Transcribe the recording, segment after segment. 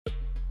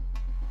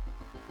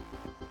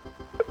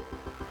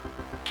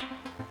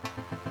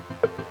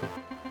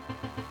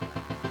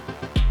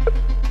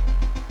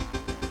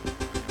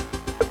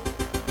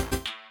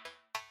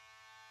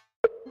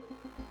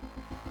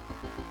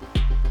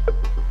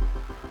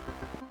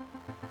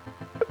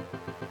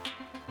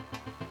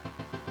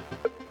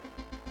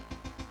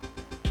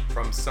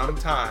from some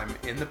time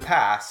in the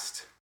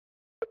past,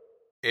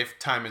 if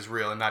time is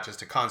real and not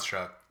just a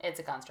construct. It's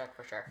a construct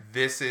for sure.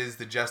 This is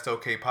the Just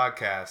OK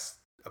podcast,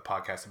 a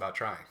podcast about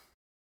trying.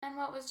 And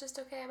what was just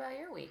okay about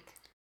your week?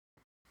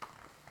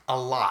 A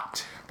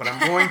lot, but I'm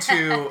going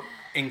to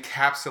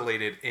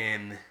encapsulate it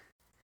in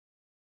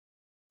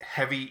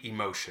heavy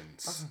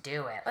emotions. Let's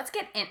do it. Let's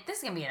get in. This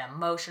is going to be an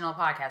emotional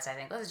podcast, I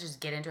think. Let's just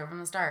get into it from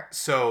the start.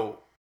 So,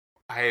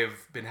 I have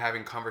been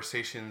having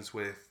conversations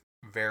with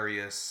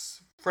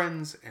various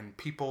friends and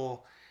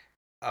people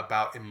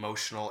about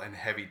emotional and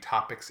heavy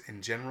topics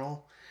in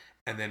general.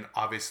 And then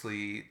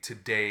obviously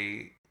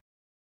today,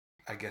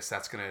 I guess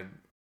that's going to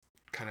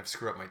kind of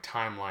screw up my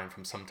timeline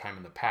from some time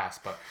in the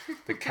past. But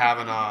the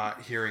Kavanaugh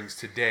hearings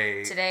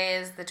today. Today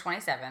is the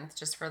 27th,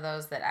 just for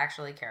those that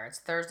actually care. It's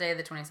Thursday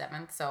the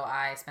 27th. So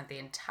I spent the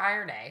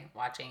entire day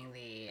watching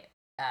the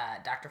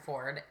Dr.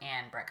 Ford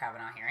and Brett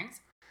Kavanaugh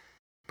hearings.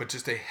 But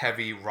just a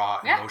heavy,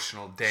 raw,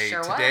 emotional day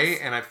sure today.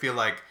 Was. And I feel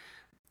like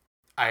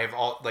I have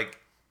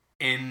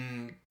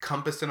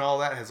encompassed in all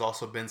that has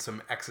also been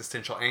some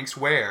existential angst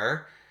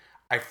where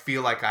I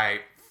feel like I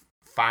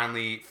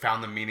finally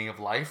found the meaning of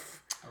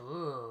life.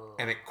 Ooh.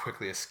 And it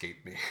quickly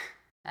escaped me.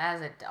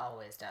 As it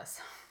always does.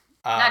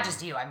 Not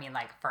just you, I mean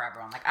like for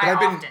everyone. Like I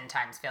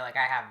oftentimes feel like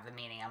I have the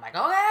meaning. I'm like,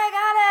 okay, I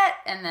got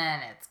it. And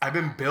then it's I've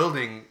been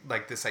building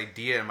like this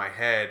idea in my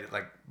head,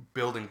 like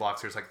building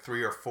blocks. There's like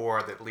 3 or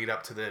 4 that lead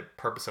up to the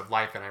purpose of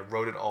life. And I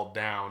wrote it all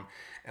down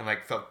and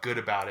like felt good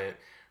about it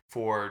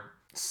for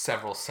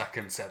several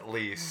seconds at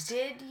least.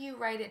 Did you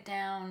write it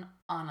down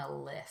on a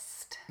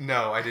list?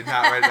 No, I did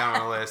not write it down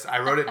on a list. I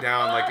wrote it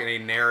down like in a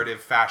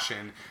narrative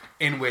fashion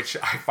in which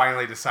I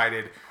finally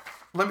decided,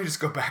 let me just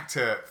go back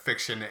to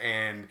fiction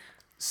and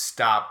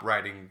stop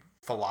writing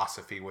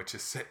philosophy, which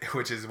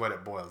is what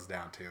it boils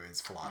down to,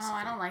 is philosophy. Oh,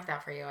 I don't like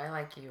that for you. I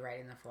like you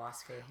writing the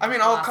philosophy. I mean,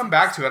 I'll come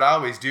back to it. I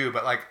always do,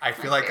 but like I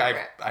feel like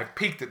I've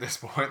peaked at this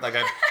point. Like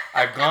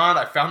I've gone,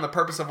 I found the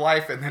purpose of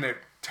life, and then it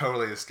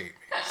totally escaped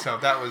me. So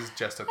that was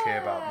just okay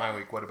about my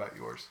week. What about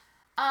yours?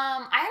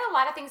 I had a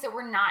lot of things that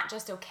were not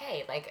just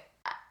okay. Like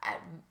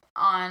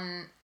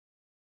on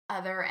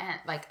other end,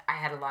 like I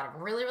had a lot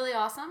of really, really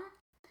awesome.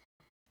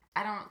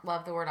 I don't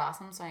love the word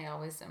awesome, so I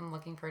always am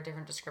looking for a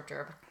different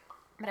descriptor.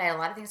 But I had a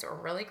lot of things that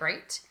were really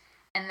great.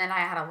 And then I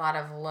had a lot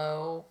of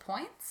low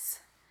points.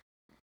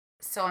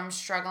 So I'm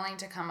struggling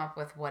to come up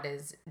with what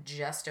is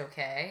just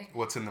okay.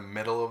 What's in the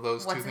middle of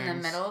those two things? What's in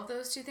the middle of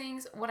those two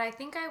things? What I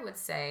think I would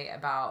say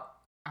about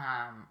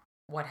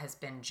what has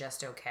been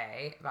just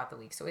okay about the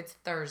week. So it's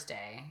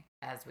Thursday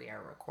as we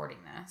are recording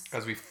this.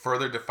 As we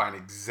further define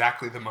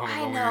exactly the moment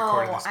when we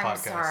recorded this podcast. I'm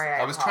sorry,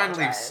 I was trying to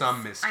leave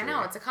some mystery. I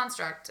know, it's a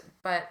construct,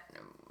 but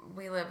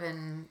we live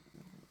in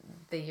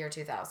the year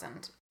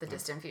 2000, the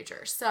distant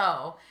future.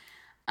 So,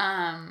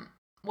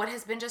 what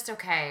has been just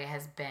okay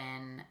has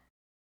been...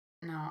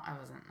 No, I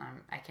wasn't.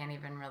 I can't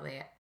even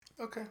really...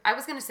 Okay. I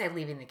was going to say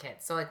leaving the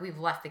kids. So, like, we've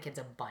left the kids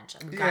a bunch.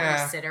 We've gotten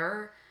a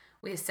sitter.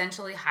 We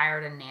essentially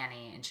hired a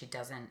nanny, and she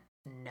doesn't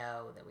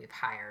know that we've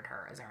hired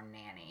her as our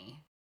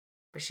nanny.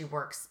 But she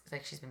works,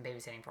 like, she's been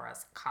babysitting for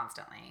us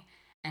constantly.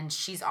 And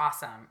she's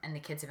awesome, and the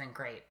kids have been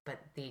great. But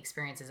the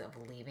experiences of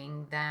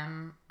leaving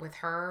them with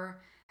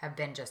her have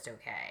been just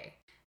okay.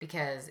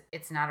 Because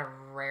it's not a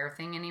rare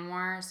thing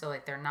anymore. So,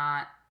 like, they're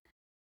not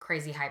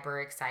crazy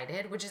hyper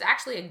excited, which is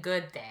actually a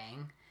good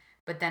thing.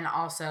 But then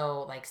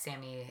also, like,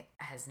 Sammy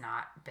has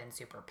not been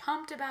super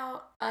pumped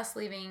about us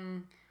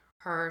leaving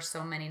her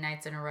so many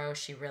nights in a row.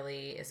 She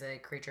really is a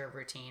creature of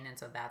routine, and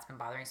so that's been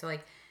bothering. So,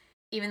 like,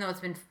 even though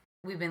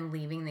we've been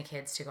leaving the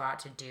kids to go out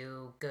to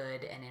do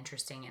good and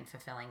interesting and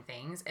fulfilling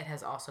things, it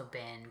has also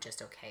been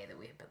just okay that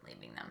we've been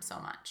leaving them so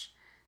much.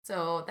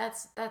 So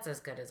that's as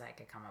good as I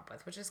could come up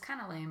with, which is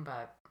kind of lame,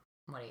 but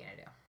what are you gonna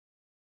do?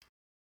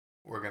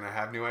 We're gonna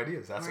have new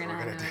ideas. That's what we're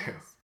gonna do.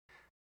 Ideas.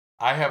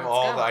 I have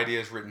all the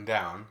ideas written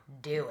down.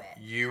 Do it.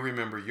 You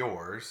remember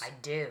yours. I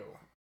do.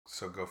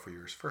 So go for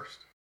yours first.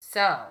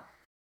 So,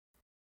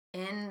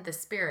 in the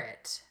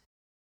spirit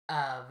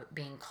of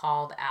being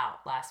called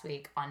out last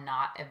week on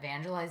not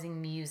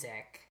evangelizing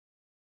music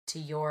to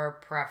your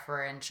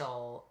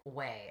preferential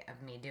way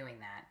of me doing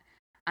that,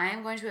 I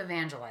am going to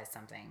evangelize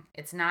something.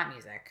 It's not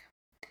music,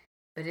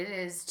 but it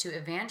is to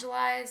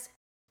evangelize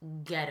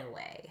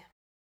Getaway.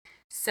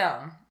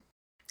 So,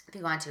 if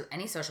you go onto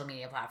any social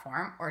media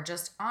platform or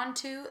just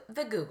onto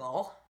the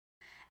Google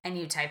and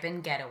you type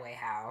in Getaway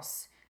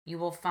House, you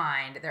will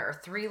find there are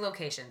 3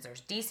 locations.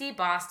 There's DC,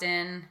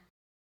 Boston,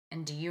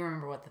 and do you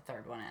remember what the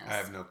third one is? I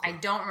have no clue. I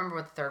don't remember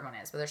what the third one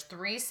is, but there's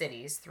 3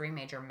 cities, 3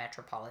 major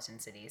metropolitan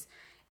cities,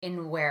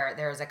 in where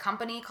there's a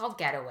company called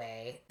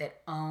Getaway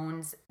that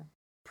owns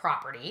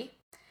property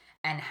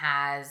and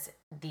has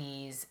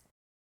these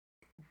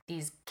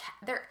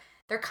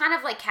they're kind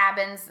of like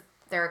cabins.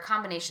 They're a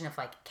combination of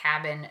like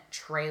cabin,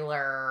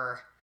 trailer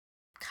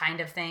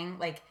kind of thing.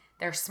 Like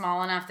they're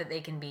small enough that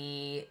they can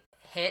be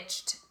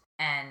hitched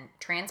and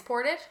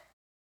transported.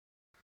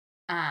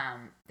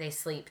 They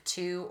sleep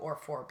 2 or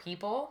 4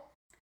 people,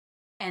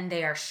 and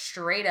they are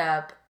straight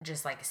up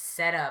just like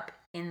set up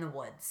in the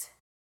woods.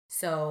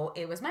 So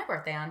it was my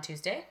birthday on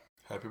Tuesday.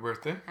 Happy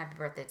birthday. Happy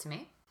birthday to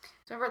me.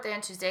 It's my birthday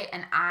on Tuesday,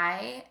 and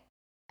a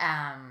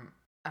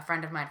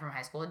friend of mine from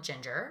high school,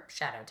 Ginger,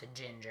 shout out to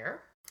Ginger.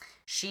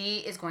 She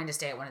is going to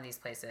stay at one of these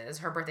places.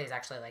 Her birthday is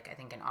actually I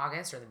think in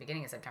August or the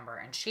beginning of September,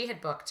 and she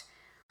had booked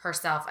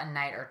herself a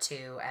night or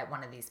two at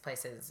one of these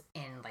places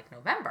in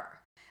November.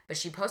 But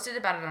she posted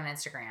about it on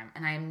Instagram,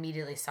 and I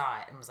immediately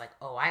saw it and was like,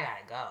 oh, I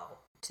gotta go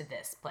to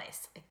this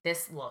place.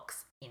 This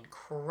looks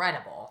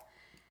incredible.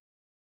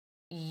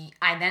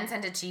 I then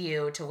sent it to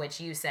you, to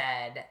which you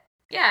said,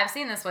 yeah, I've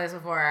seen this place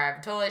before.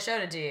 I've totally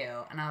showed it to you.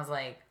 And I was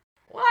like,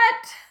 what?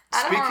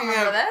 I don't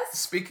remember this.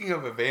 Speaking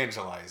of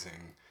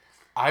evangelizing,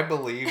 I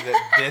believe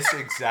that this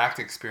exact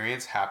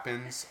experience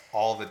happens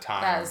all the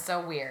time. That is so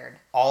weird.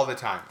 All the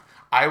time.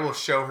 I will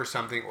show her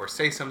something or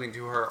say something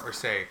to her or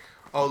say,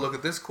 oh, look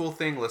at this cool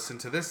thing, listen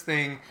to this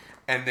thing.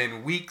 And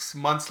then weeks,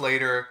 months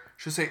later,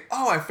 she'll say,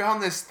 oh, I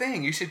found this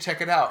thing. You should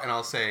check it out. And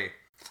I'll say,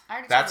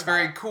 that's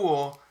very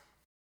cool.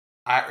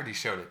 I already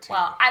showed it to you.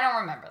 Well, I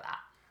don't remember that.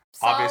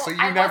 So obviously,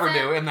 you never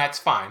do, and that's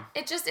fine.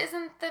 It just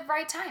isn't the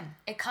right time.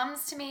 It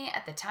comes to me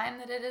at the time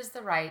that it is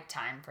the right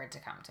time for it to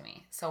come to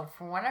me. So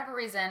for whatever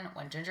reason,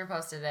 when Ginger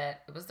posted it,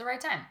 it was the right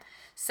time.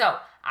 So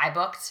I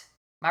booked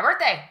my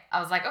birthday.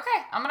 I was like,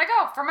 okay, I'm going to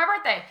go for my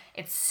birthday.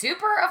 It's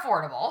super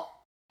affordable.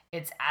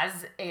 It's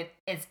as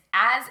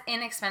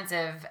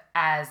inexpensive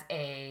as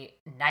a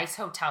nice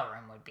hotel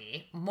room would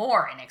be,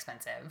 more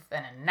inexpensive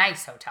than a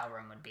nice hotel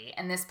room would be.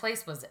 And this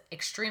place was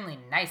extremely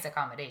nice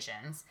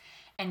accommodations.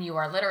 And you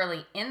are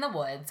literally in the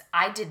woods.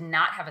 I did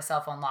not have a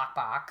cell phone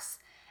lockbox.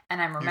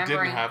 And I'm remembering...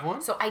 You didn't have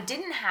one? So I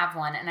didn't have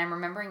one. And I'm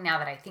remembering now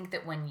that I think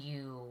that when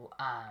you...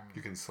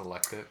 you can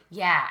select it?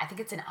 Yeah, I think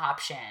it's an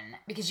option.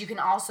 Because you can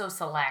also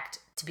select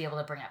to be able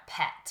to bring a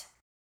pet.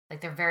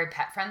 They're very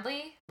pet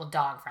friendly, well,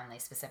 dog friendly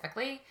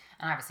specifically,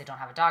 and obviously don't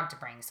have a dog to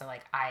bring, so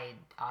I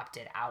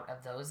opted out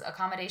of those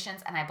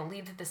accommodations, and I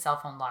believe that the cell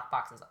phone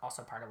lockbox is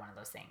also part of one of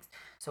those things.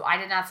 So I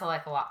did not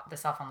select the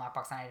cell phone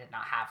lockbox, and I did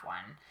not have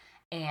one,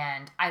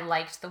 and I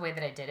liked the way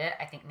that I did it.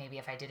 I think maybe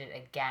if I did it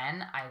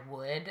again, I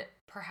would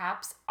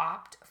perhaps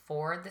opt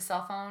for the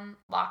cell phone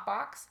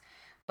lockbox,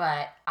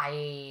 but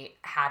I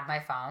had my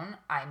phone.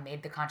 I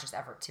made the conscious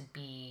effort to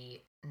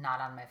be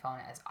not on my phone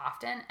as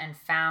often, and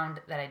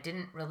found that I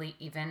didn't really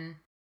even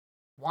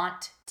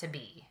want to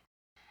be.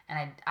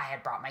 And I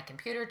had brought my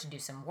computer to do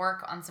some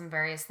work on some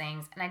various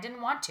things, and I didn't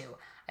want to.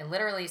 I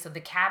literally, so the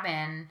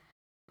cabin,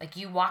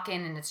 you walk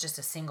in and it's just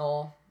a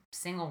single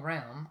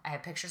room. I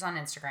have pictures on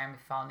Instagram. If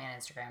you follow me on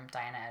Instagram,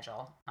 Diana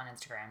Edgel on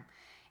Instagram.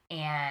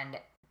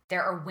 And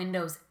there are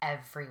windows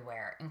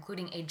everywhere,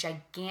 including a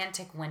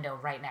gigantic window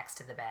right next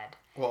to the bed.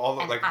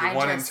 Well,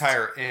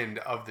 entire end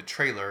of the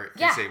trailer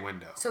is a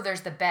window. So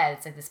there's the bed.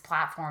 It's this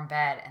platform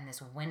bed and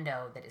this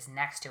window that is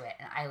next to it.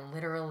 And I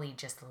literally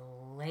just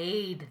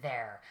laid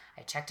there.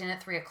 I checked in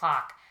at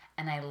 3:00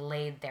 and I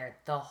laid there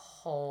the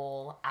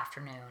whole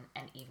afternoon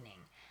and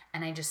evening.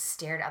 And I just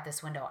stared out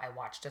this window. I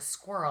watched a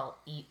squirrel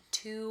eat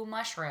 2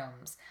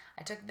 mushrooms.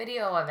 I took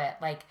video of it.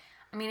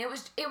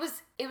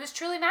 It was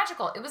truly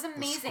magical. It was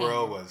amazing. The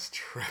squirrel was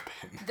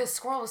tripping. The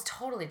squirrel was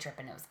totally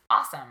tripping. It was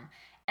awesome.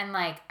 And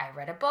I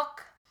read a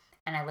book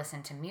and I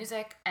listened to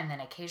music, and then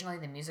occasionally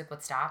the music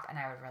would stop and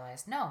I would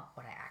realize, no,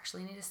 what I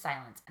actually need is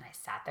silence. And I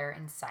sat there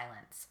in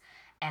silence,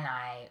 and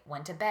I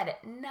went to bed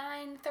at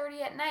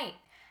 9:30 at night.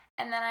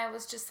 And then I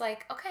was just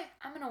like, okay,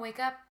 I'm going to wake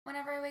up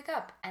whenever I wake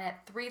up. And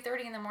at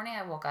 3:30 in the morning,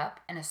 I woke up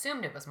and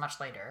assumed it was much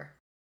later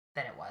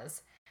than it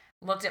was.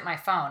 Looked at my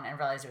phone and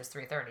realized it was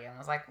 3:30 and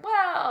was like,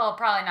 well,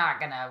 probably not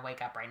going to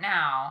wake up right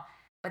now.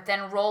 But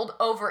then rolled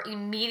over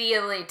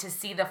immediately to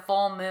see the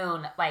full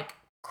moon,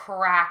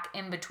 crack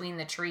in between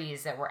the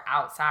trees that were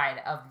outside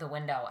of the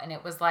window. And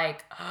it was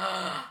it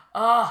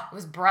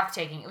was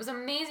breathtaking. It was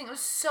amazing. It was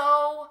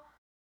so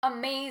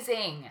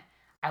amazing.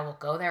 I will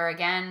go there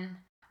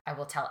again. I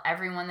will tell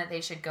everyone that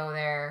they should go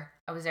there.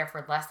 I was there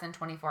for less than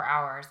 24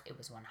 hours. It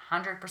was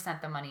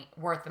 100%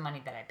 worth the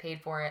money that I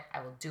paid for it.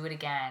 I will do it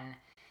again.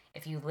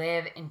 If you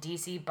live in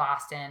DC,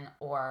 Boston,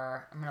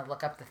 or I'm going to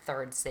look up the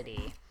third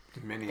city.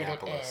 Minneapolis.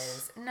 That it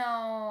is.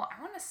 No, I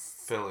want to...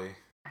 Philly.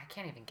 I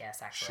can't even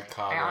guess, actually.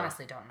 Chicago. I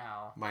honestly don't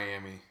know.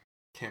 Miami.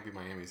 Can't be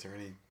Miami. Is there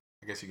any...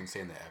 I guess you can say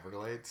in the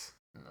Everglades?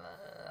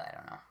 I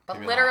don't know. But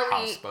maybe literally, a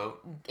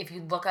houseboat? If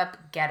you look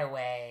up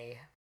getaway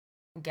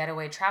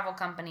travel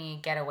company,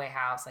 getaway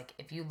house,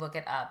 if you look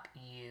it up,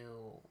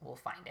 you will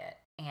find it.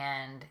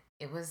 And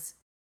it was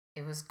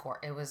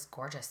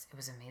gorgeous. It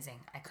was amazing.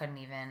 I couldn't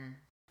even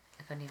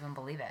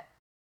believe it.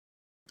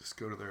 Just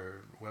go to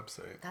their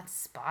website.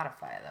 That's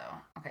Spotify, though.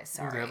 Okay,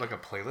 sorry. Do they have a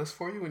playlist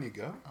for you when you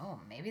go? Oh,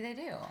 maybe they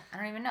do. I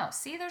don't even know.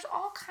 See, there's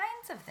all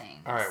kinds of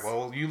things. All right,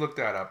 well, you look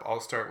that up. I'll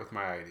start with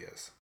my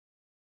ideas.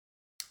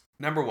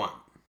 Number 1.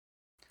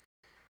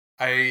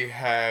 I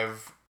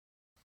have,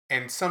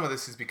 and some of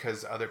this is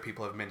because other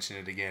people have mentioned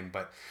it again,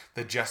 but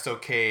the Just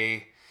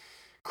OK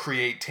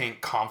Create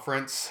Tank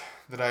conference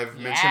that I've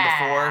mentioned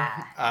before.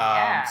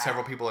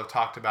 Several people have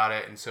talked about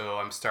it, and so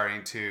I'm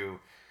starting to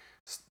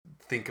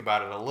think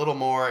about it a little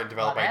more and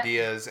develop Love it.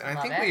 ideas. And I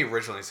Love think it. we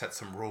originally set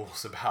some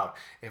rules about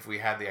if we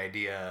had the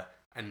idea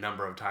a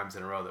number of times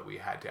in a row that we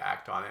had to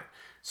act on it.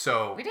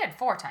 So we did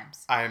 4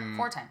 times. I'm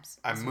 4 times.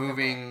 I'm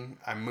moving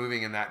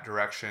in that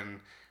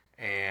direction,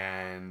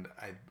 and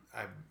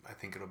I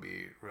think it'll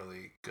be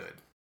really good.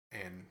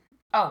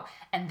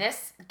 And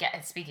this,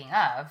 speaking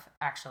of,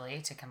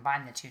 actually, to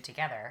combine the two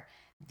together,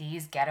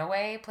 these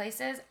getaway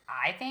places,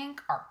 I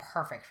think, are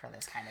perfect for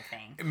this kind of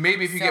thing.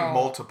 Maybe if you get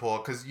multiple,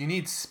 because you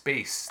need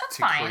space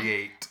to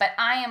create. But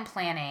I am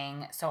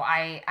planning, so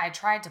I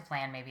tried to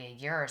plan maybe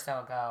a year or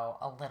so ago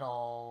a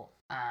little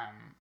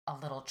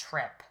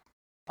trip.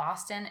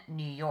 Boston,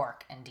 New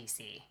York, and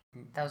DC.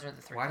 Those are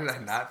the 3 places. Why did I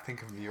not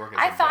think of New York as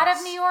I thought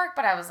of New York,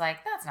 but I was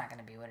like, that's not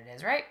going to be what it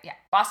is, right? Yeah.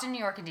 Boston, New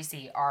York, and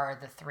DC are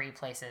the 3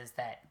 places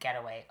that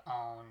Getaway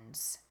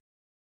owns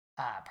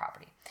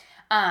property.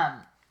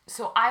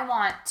 So I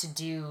want to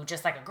do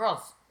just like a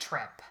girls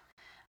trip,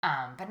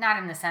 but not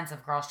in the sense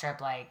of girls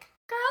trip like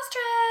girls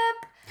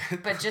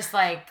trip, but just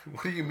like...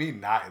 What do you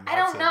mean not in that I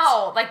don't sense?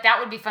 know. Like that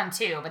would be fun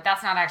too, but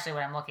that's not actually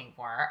what I'm looking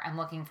for. I'm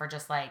looking for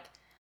just like...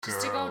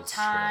 Just girls to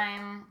go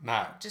time. Trip.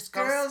 Not just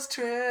girls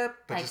trip,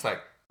 but just like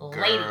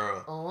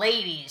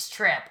ladies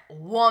trip,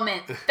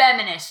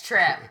 feminist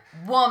trip,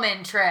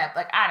 woman trip.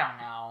 Like, I don't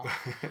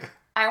know.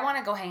 I want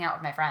to go hang out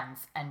with my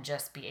friends and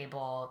just be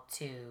able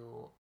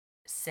to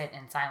sit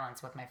in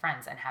silence with my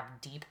friends and have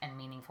deep and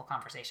meaningful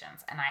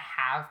conversations. And I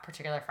have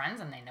particular friends,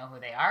 and they know who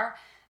they are,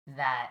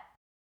 that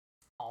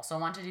also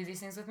want to do these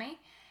things with me.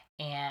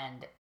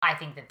 And I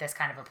think that this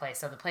kind of a place,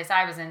 so the place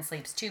I was in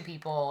sleeps 2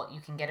 people.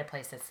 You can get a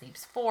place that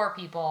sleeps 4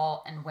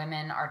 people, and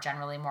women are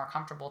generally more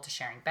comfortable to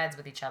sharing beds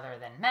with each other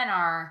than men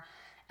are.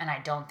 And I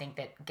don't think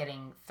that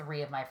getting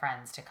 3 of my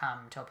friends to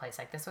come to a place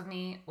like this with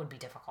me would be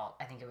difficult.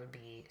 I think it would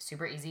be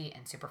super easy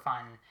and super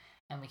fun,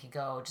 and we could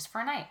go just for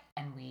a night,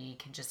 and we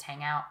can just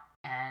hang out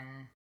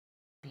and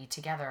be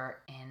together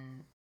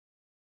in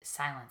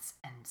silence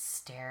and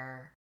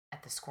stare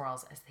at the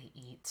squirrels as they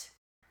eat.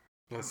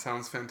 That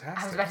sounds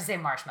fantastic. I was about to say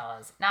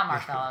marshmallows. Not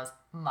marshmallows,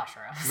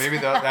 mushrooms. Maybe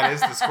that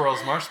is the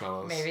squirrel's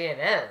marshmallows. Maybe it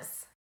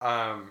is.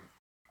 All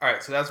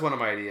right, so that's one of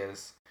my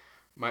ideas.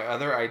 My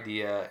other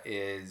idea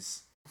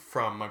is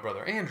from my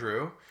brother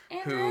Andrew,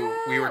 who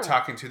we were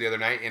talking to the other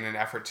night in an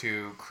effort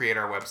to create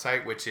our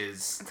website, which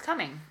is... It's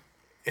coming.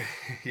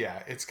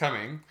 Yeah, it's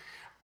coming.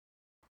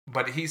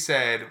 But he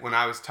said, when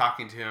I was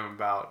talking to him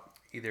about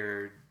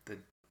either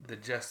the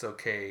Just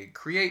OK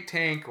Create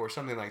tank or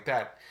something like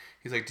that,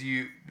 he's like, do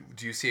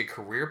you see a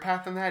career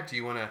path in that? Do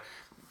you want to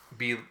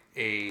be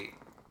a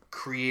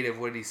creative,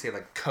 what did he say,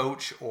 like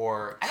coach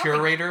or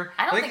curator?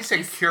 I think he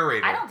said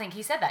curator. I don't think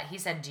he said that. He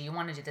said, do you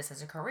want to do this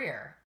as a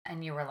career?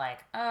 And you were like,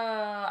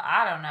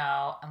 I don't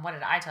know. And what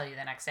did I tell you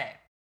the next day?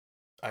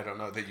 I don't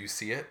know, that you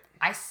see it?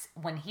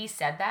 When he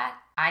said that,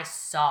 I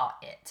saw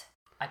it.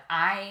 Like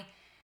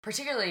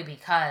particularly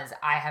because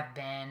I have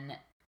been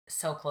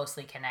so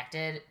closely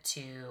connected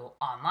to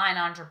online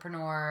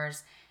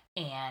entrepreneurs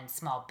and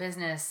small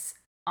business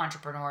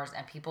entrepreneurs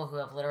and people who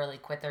have literally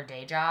quit their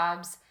day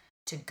jobs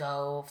to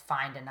go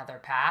find another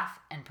path,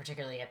 and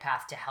particularly a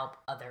path to help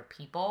other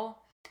people.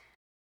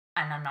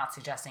 And I'm not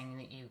suggesting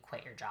that you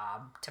quit your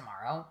job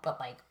tomorrow, but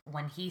like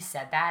when he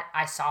said that,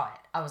 I saw it.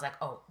 I was like,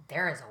 oh,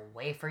 there is a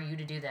way for you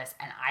to do this,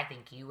 and I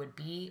think you would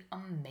be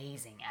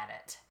amazing at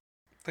it.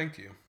 Thank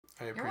you.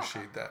 I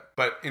appreciate that.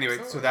 But anyway,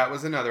 So that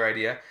was another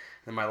idea.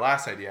 And my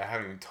last idea I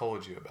haven't even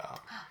told you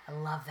about. I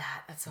love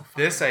that. That's so fun.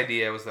 This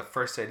idea was the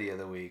first idea of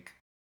the week,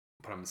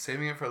 but I'm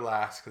saving it for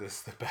last because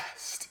it's the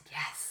best.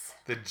 Yes.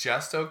 The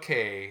Just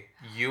OK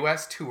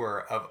US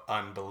Tour of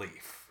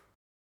Unbelief.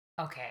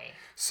 Okay.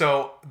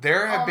 So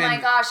there have been... Oh my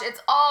gosh,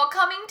 it's all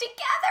coming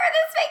together.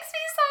 This makes me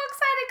so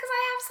excited because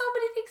I have so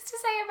many things to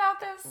say about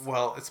this.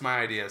 Well, it's my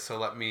idea, so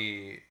let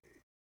me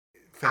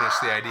finish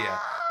the idea.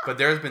 But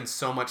there's been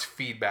so much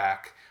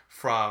feedback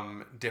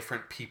from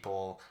different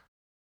people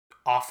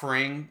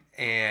offering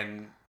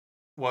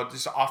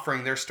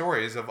their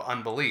stories of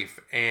unbelief.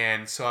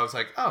 And so I was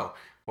like, oh,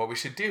 what we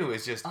should do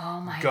is just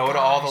go to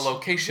all the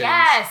locations,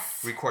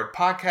 record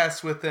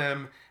podcasts with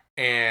them,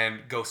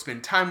 and go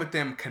spend time with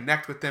them,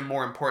 connect with them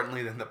more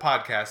importantly than the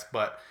podcast,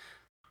 but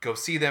go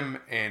see them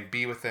and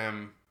be with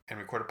them and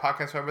record a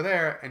podcast over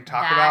there and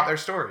talk about their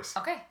stories.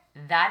 Okay.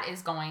 That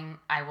is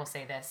I will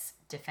say this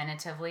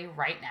definitively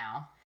right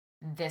now.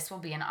 This will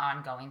be an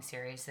ongoing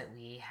series that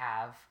we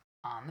have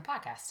on the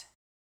podcast.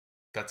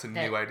 That's a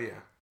new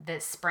idea.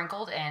 That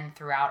sprinkled in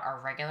throughout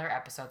our regular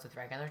episodes with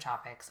regular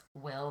topics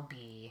will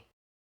be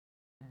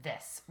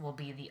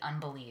the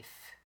unbelief.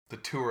 The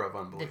tour of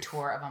unbelief. The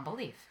tour of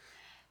unbelief.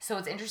 So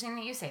it's interesting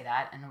that you say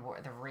that, and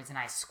the reason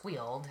I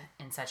squealed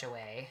in such a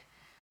way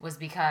was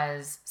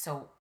because,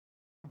 so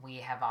we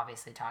have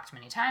obviously talked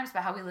many times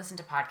about how we listen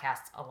to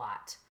podcasts a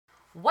lot.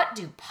 What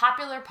do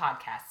popular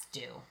podcasts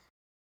do?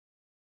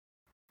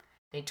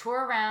 They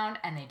tour around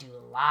and they do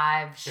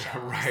live shows.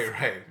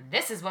 Right.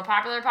 This is what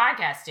popular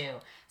podcasts do.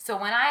 So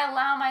when I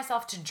allow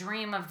myself to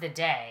dream of the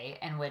day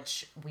in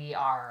which we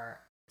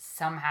are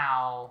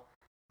somehow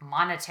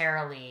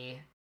monetarily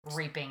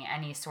reaping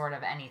any sort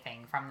of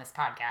anything from this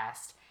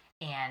podcast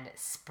and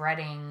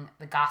spreading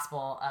the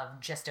gospel of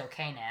just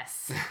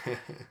okayness,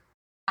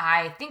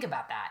 I think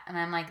about that and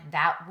I'm like,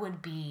 that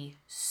would be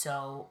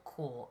so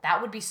cool.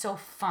 That would be so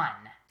fun.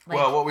 Like,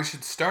 well, what we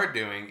should start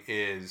doing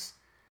is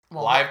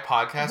live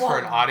podcast for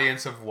an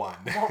audience of one.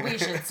 What we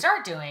should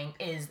start doing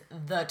is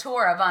the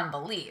tour of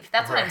unbelief.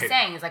 That's what I'm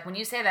saying. Is like when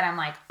you say that, I'm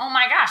like, oh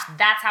my gosh,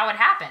 that's how it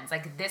happens.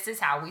 Like this is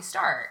how we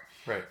start.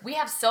 Right. We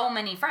have so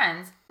many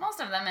friends,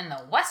 most of them in the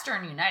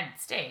Western United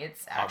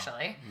States,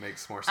 actually.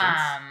 Makes more sense.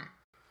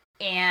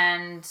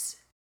 And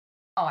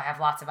I have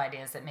lots of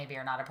ideas that maybe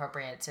are not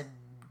appropriate to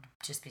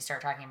just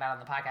start talking about on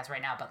the podcast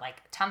right now, but like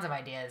tons of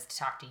ideas to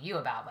talk to you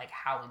about, like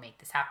how we make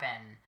this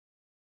happen.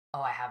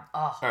 All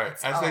right.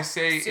 As they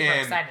say super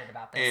excited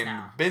about this in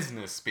now.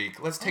 Business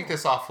speak, let's take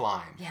this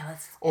offline. Yeah,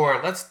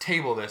 let's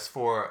table this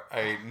for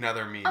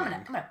another meeting. I'm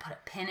gonna put a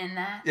pin in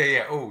that.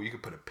 Yeah. Oh, you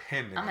could put a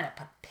pin in it. I'm gonna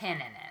put a pin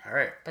in it. All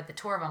right. But the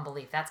tour of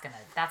unbelief, that's gonna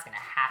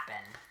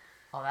happen.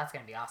 Oh, that's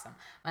gonna be awesome.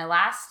 My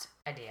last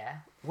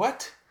idea.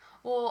 What?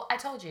 Well, I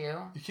told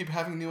you. You keep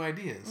having new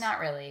ideas. Not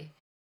really.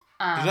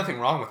 There's nothing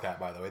wrong with that,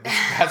 by the way.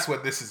 That's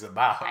what this is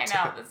about. I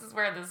know. This is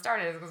where this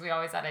started, because we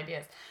always had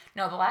ideas.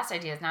 No, the last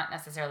idea is not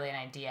necessarily an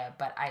idea,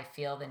 but I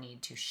feel the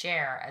need to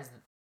share as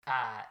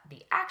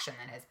the action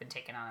that has been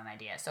taken on an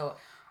idea. So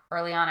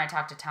early on, I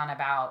talked a ton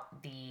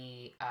about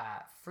the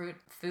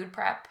food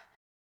prep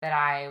that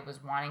I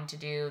was wanting to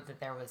do, that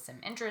there was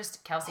some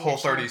interest. Kelsey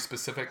Whole30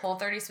 specific.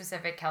 Whole30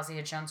 specific. Kelsey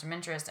had shown some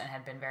interest and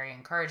had been very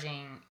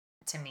encouraging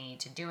to me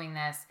to doing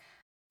this.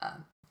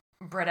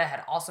 Britta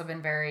had also been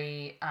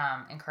very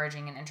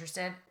encouraging and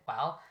interested.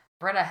 Well,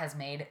 Britta has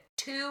made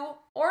 2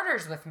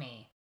 orders with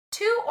me.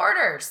 2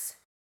 orders!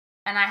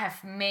 And I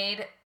have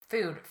made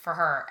food for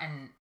her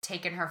and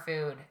taken her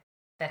food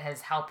that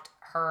has helped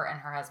her and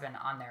her husband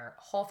on their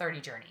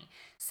Whole30 journey.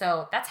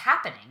 So that's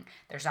happening.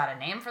 There's not a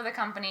name for the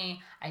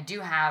company. I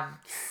do have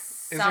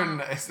some...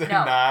 Is there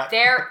not?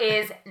 There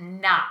is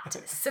not.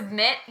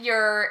 Submit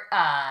your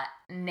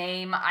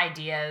name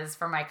ideas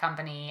for my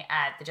company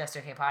at the Just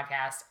Okay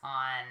Podcast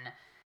on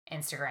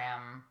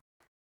Instagram.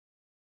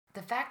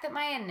 The fact that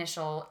my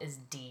initial is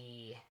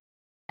D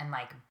and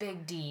like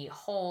big D,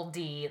 whole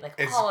D, like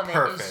it's all of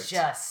perfect. it is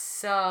just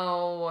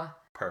so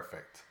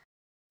perfect.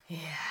 Yeah,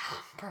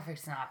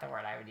 perfect's not the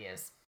word I would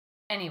use.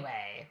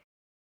 Anyway,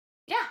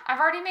 yeah, I've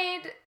already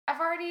sold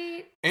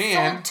 2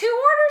 orders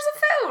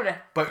of food.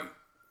 But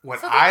what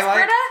so I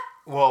like, Britta?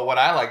 well, what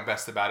I like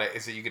best about it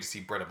is that you get to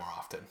see Britta more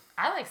often.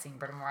 I like seeing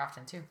Britta more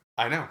often too.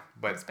 I know,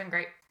 but it's been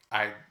great.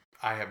 I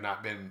have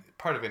not been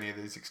part of any of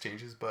these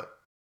exchanges, but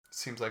it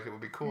seems like it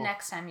would be cool.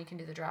 Next time you can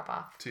do the drop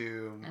off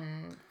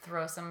and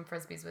throw some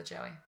frisbees with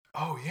Joey.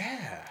 Oh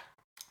yeah,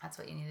 that's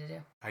what you need to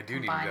do. I do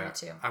Combine need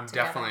to. I'm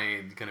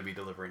definitely going to be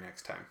delivering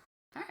next time.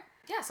 All right,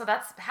 yeah. So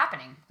that's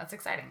happening. That's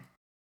exciting,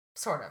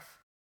 sort of.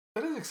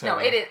 That is exciting.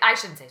 No, it is. I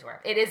shouldn't say sort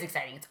of. It is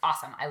exciting. It's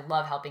awesome. I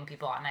love helping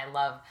people, and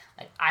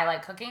I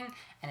like cooking,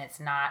 and it's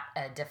not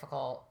a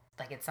difficult.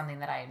 Like it's something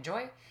that I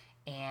enjoy.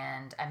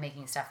 And I'm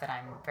making stuff that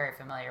I'm very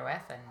familiar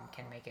with and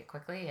can make it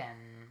quickly,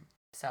 and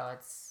so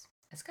it's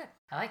good.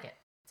 I like it.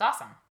 It's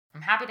awesome.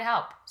 I'm happy to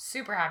help.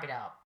 Super happy to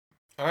help.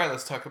 All right,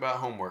 let's talk about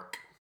homework.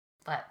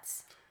 It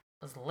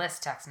was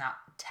list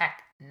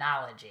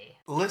technology.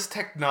 List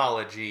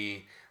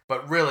technology,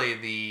 but really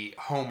the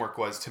homework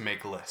was to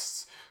make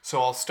lists.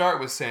 So I'll start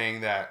with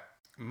saying that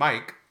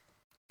Mike,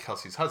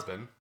 Kelsey's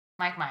husband,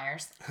 Mike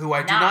Myers, who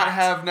I do not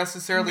have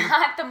necessarily...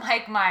 Not the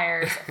Mike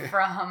Myers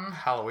from...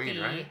 Halloween,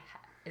 right?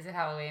 Is it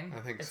Halloween? I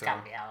think it's so. It's got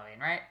to be Halloween,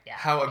 right? Yeah.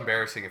 How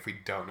embarrassing if we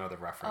don't know the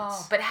reference.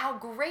 Oh, but how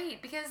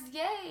great, because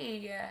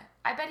yay.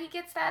 I bet he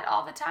gets that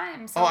all the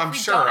time. So I'm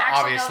sure, don't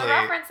actually obviously. know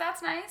the reference,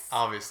 that's nice.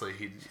 Obviously,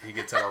 he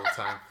gets that all the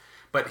time.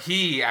 But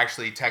he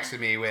actually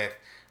texted me with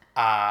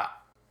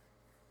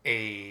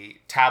a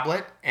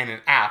tablet and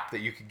an app that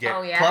you could get,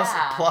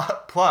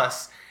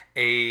 plus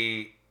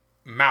a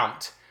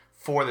mount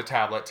for the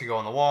tablet to go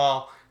on the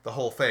wall, the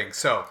whole thing.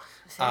 So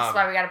that's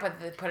why we got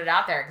to put it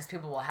out there, because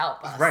people will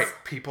help us. Right.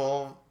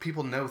 People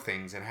know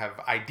things and have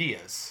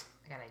ideas.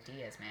 I got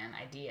ideas, man.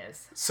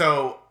 Ideas.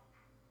 So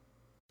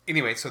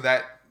anyway, so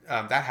that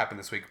happened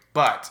this week.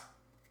 But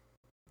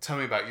tell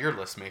me about your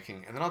list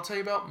making, and then I'll tell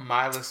you about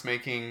my list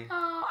making.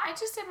 Oh, I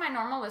just did my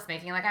normal list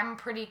making. Like I'm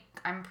pretty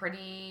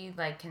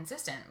like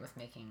consistent with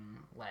making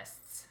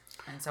lists,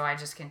 and so I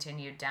just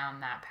continued down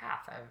that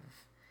path of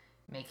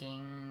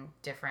making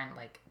different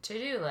like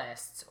to-do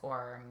lists,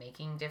 or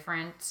making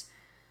different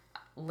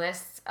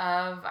lists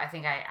of, I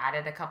think I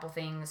added a couple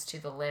things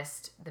to the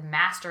list, the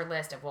master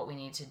list of what we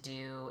need to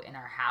do in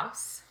our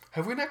house.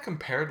 Have we not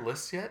compared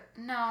lists yet?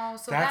 No,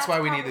 so that's why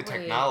we need the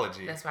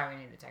technology. That's why we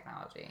need the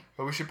technology.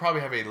 But we should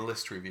probably have a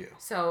list review.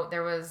 So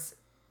there is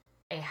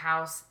a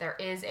house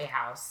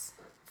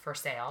for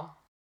sale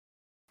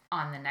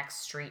on the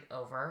next street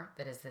over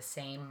that is the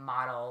same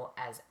model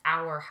as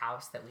our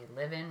house that we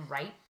live in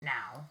right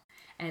now.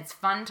 And it's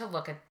fun to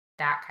look at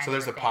that kind of thing. So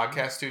there's a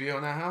podcast studio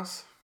in that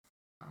house?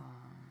 No.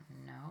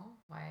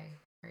 Why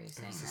are you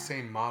saying that? It's the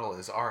same model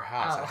as our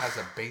house. It has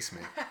a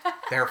basement.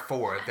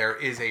 Therefore, there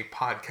is a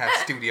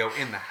podcast studio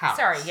in the house.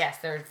 Sorry, yes,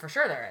 for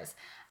sure there is.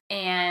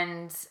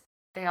 And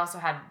they also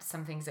had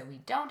some things that we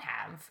don't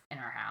have in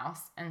our house.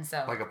 And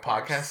so like a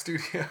podcast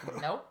studio?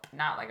 Nope,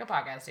 not like a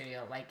podcast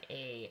studio. Like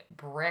a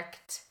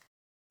bricked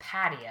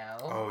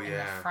patio in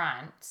the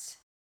front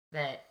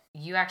that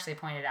you actually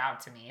pointed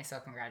out to me. So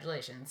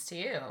congratulations to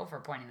you for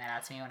pointing that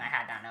out to me when I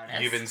had not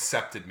noticed. You've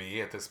incepted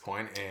me at this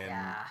point,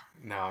 and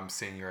now I'm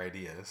seeing your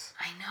ideas.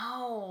 I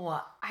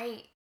know.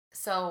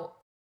 So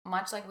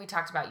much like we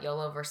talked about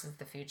YOLO versus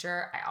the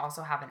future, I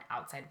also have an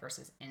outside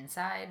versus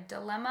inside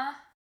dilemma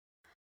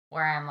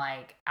where I'm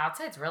like,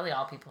 outside's really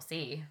all people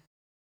see.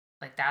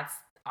 Like, that's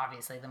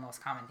obviously the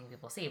most common thing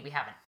people see. We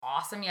have an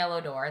awesome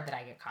yellow door that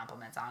I get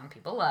compliments on.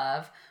 People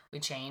love. We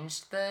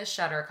changed the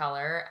shutter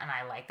color, and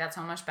I like that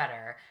so much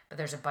better. But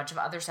there's a bunch of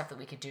other stuff that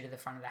we could do to the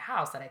front of the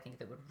house that I think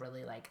that would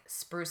really like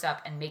spruce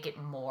up and make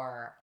it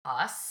more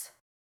us,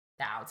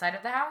 the outside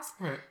of the house.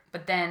 Right.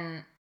 But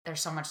then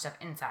there's so much stuff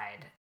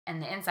inside.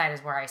 And the inside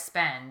is where I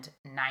spend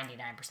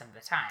 99% of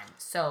the time.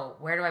 So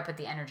where do I put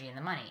the energy and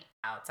the money?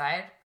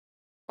 Outside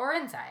or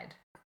inside?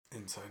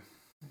 Inside.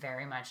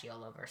 Very much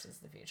YOLO versus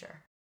the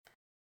future.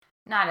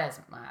 Not as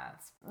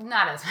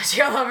much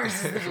YOLO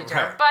versus the future,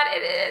 right. But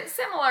it is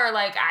similar.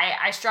 Like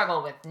I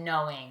struggle with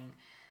knowing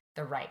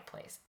the right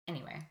place.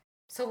 Anyway,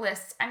 so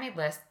lists. I made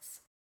lists.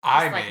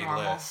 I made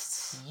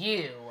lists.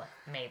 You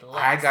made lists.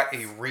 I got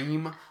a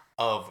ream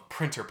of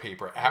printer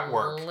paper at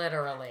work,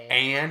 literally,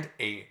 and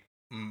a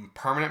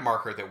permanent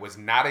marker that was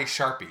not a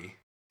Sharpie.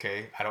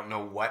 Okay, I don't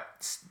know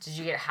what. Did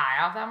you get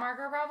high off that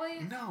marker? Probably.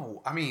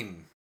 No, I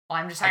mean. Well,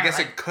 I'm just. I guess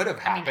it could have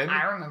happened.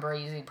 I remember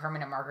using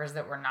permanent markers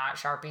that were not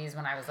Sharpies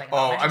when I was like.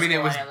 In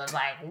it was. And it was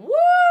like woo.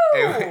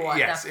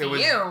 Yes, the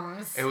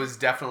fumes. It was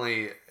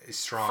definitely a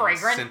strong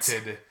fragrant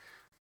scented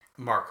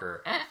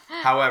marker.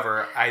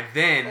 However, I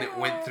then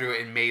went through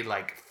and made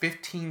like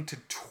 15 to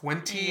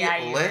 20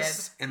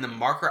 lists in the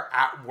marker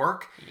at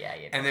work. Yeah,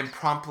 you did. And then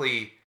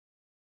promptly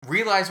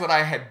realized what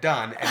I had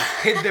done and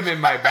hid them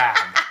in my bag.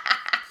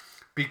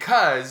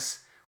 Because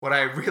what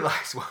I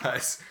realized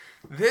was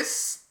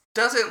this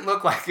doesn't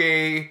look like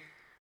a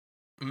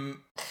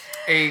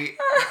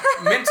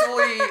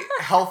mentally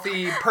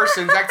healthy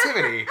person's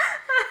activity.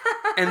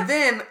 And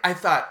then I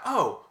thought,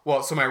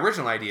 so my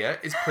original idea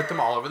is put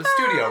them all over the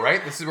studio,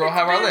 right? This is where we'll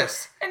have our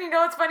list. And you know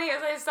what's funny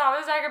is I saw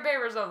the stack of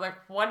papers. I was like,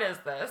 what is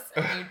this?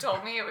 And you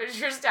told me it was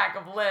your stack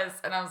of lists.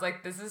 And I was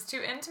like, this is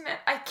too intimate.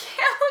 I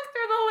can't look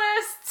through the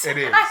lists. It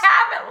is.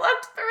 I haven't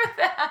looked through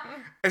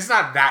them. It's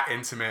not that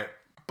intimate,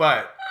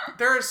 but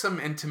there are some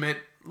intimate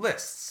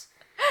lists.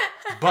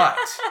 But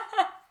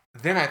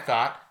then I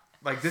thought,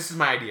 like, this is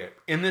my idea.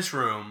 In this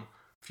room,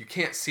 if you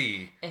can't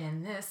see...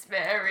 In this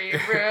very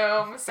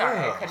room. Sorry,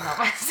 I couldn't help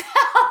myself.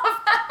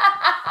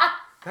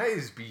 That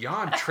is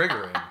beyond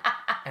triggering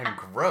and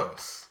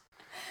gross.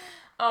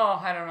 Oh,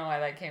 I don't know why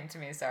that came to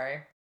me. Sorry.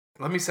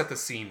 Let me set the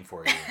scene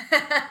for you.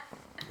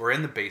 We're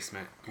in the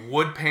basement.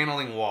 Wood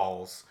paneling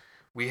walls.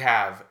 We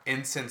have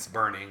incense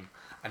burning.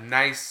 A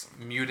nice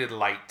muted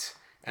light.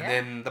 And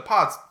then the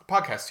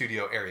podcast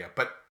studio area.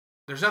 But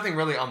there's nothing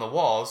really on the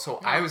walls, so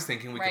I was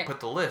thinking we could put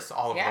the list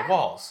all over the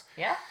walls.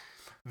 Yeah.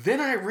 Then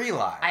I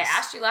realized... I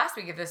asked you last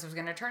week if this was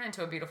going to turn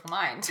into a beautiful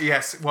mind.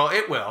 Yes, well,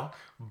 it will.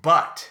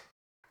 But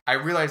I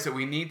realized that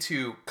we need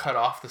to cut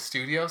off the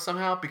studio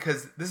somehow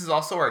because this is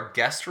also our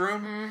guest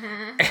room.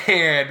 Mm-hmm.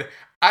 And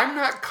I'm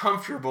not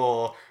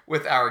comfortable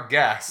with our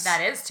guests...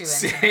 That is too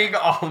intimate. ...seeing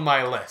all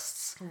my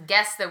lists.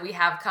 Guests that we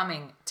have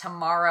coming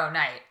tomorrow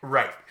night.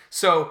 Right.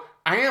 So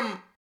I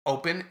am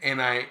open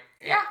and I...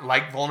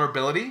 like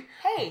vulnerability.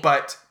 Hey.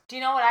 But do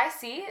you know what I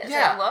see as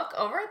I look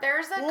over?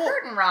 There's a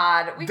curtain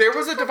rod. There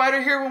was a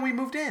divider here when we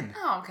moved in.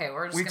 Oh, okay.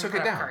 We're just going to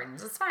put up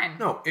curtains. It's fine.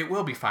 No, it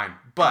will be fine.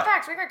 But in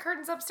fact, we got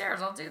curtains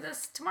upstairs. I'll do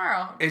this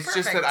tomorrow. It's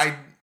just that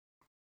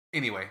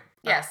anyway.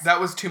 Yes.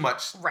 That was too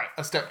much. Right.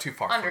 A step too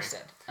far.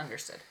 Understood.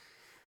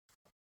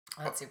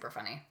 That's super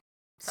funny.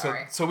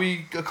 Sorry. So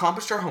we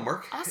accomplished our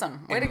homework.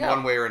 Awesome. Way to go. In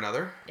one way or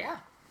another. Yeah.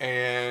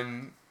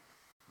 And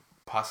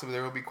possibly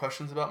there will be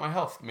questions about my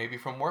health. Maybe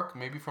from work,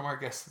 maybe from our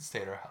guests that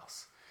stay at our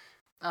house.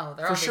 Oh,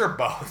 for sure,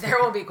 both. There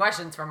will be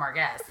questions from our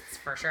guests,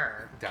 for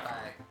sure.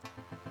 Definitely.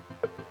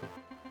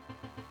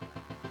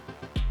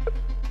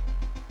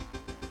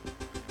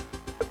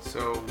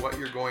 So what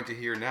you're going to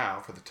hear now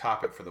for the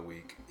topic for the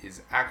week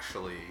is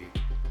actually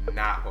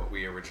not what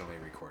we originally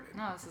recorded.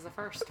 No, this is a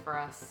first for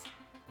us.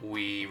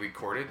 We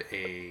recorded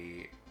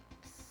a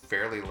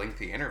fairly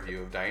lengthy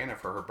interview of Diana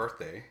for her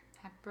birthday.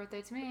 Happy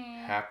birthday to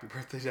me. Happy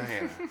birthday,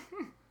 Diana.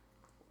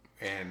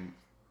 And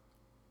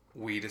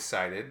we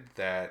decided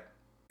that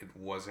it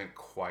wasn't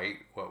quite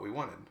what we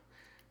wanted.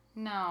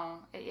 No,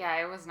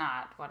 it was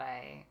not what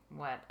I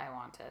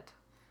wanted.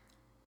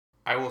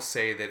 I will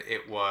say that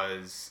it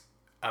was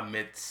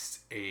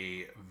amidst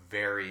a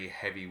very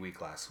heavy week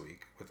last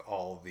week with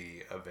all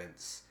the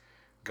events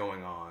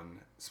going on,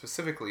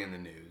 specifically in the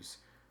news.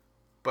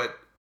 But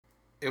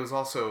it was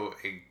also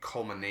a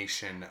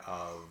culmination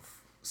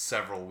of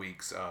several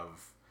weeks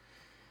of,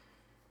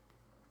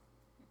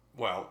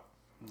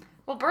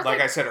 Well, birthday...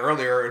 Like I said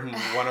earlier,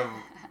 one of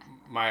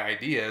my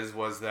ideas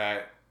was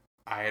that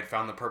I had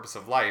found the purpose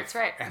of life. That's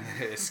right. And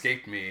then it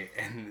escaped me.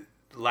 And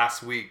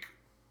last week,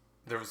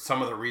 there was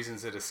some of the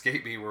reasons it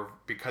escaped me were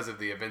because of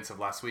the events of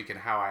last week and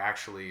how I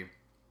actually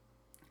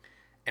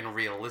and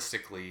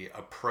realistically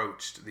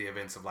approached the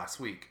events of last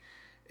week.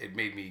 It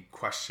made me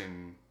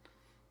question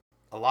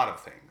a lot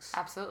of things.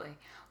 Absolutely.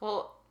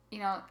 Well,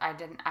 I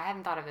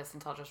hadn't thought of this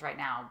until just right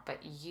now,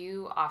 but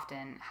you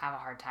often have a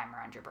hard time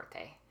around your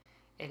birthday.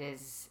 It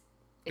is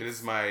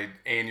my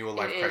annual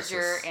life crisis. It is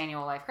your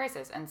annual life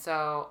crisis. And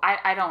so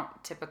I don't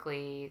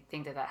typically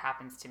think that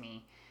happens to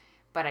me,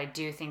 but I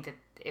do think that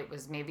it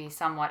was maybe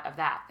somewhat of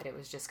that it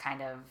was just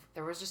kind of,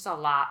 there was a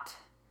lot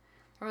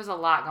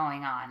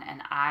going on.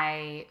 And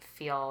I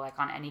feel like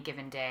on any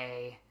given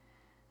day,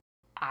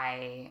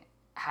 I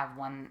have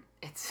one,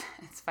 it's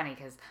funny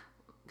because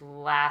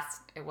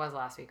it was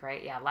last week,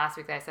 right? Yeah. Last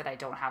week I said I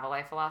don't have a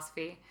life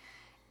philosophy,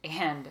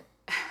 and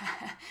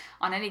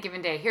on any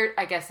given day, here,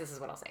 I guess this is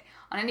what I'll say.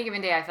 On any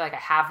given day, I feel like I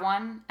have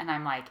one and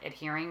I'm like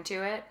adhering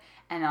to it.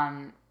 And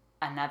on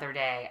another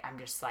day, I'm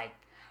just like,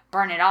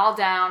 burn it all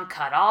down,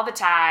 cut all the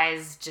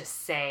ties,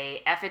 just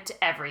say F it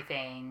to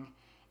everything.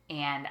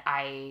 And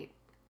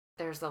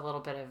there's a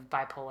little bit of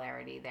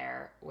bipolarity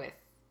there with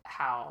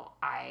how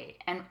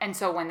and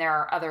so when there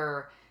are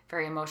other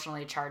very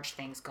emotionally charged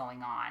things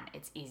going on,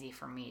 it's easy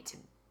for me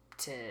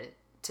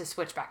to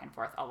switch back and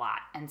forth a lot.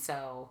 And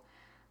so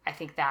I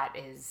think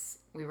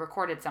we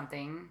recorded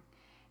something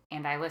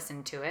and I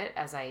listened to it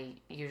as I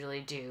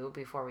usually do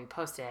before we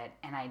post it.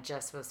 And I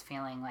just was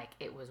feeling like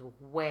it was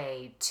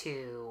way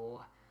too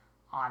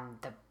on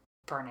the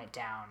burn it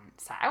down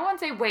side. I wouldn't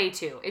say way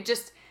too.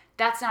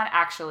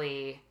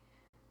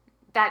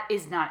 That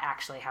is not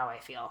actually how I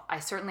feel. I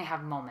certainly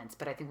have moments,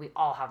 but I think we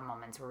all have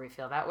moments where we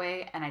feel that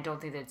way. And I don't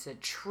think that it's a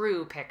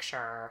true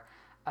picture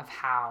of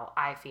how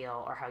I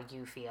feel or how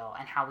you feel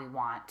and how we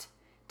want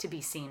to be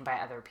seen by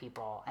other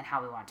people and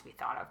how we want to be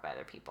thought of by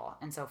other people.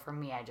 And so for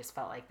me, I just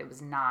felt like it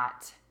was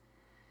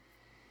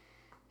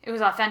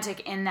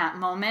authentic in that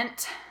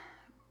moment,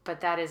 but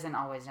that isn't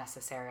always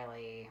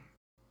necessarily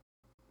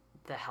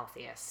the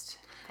healthiest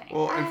thing.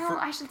 Well,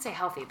 I shouldn't say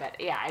healthy, but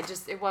yeah,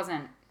 it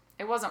wasn't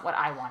what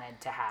I wanted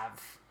to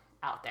have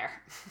out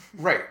there.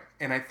 Right.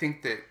 And I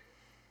think that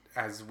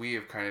as we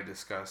have kind of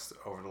discussed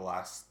over the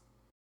last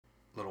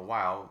little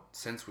while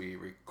since we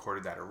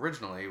recorded that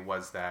originally,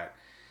 was that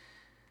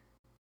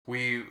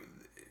we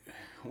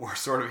were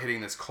sort of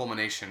hitting this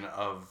culmination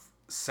of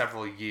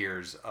several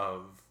years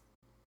of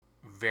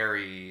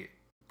very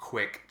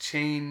quick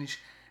change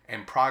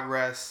and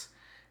progress,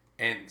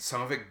 and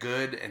some of it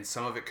good and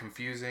some of it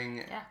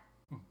confusing. Yeah.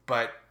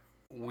 But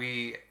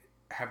we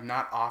have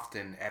not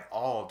often at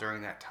all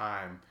during that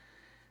time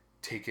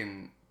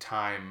taken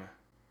time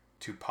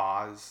to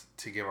pause,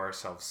 to give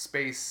ourselves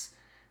space,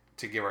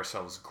 to give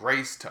ourselves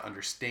grace, to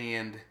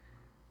understand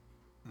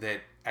that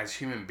as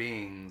human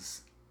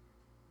beings,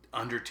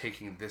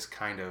 undertaking this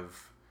kind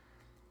of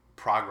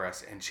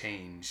progress and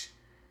change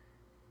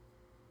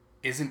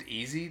isn't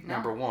easy, No.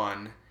 number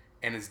one,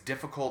 and is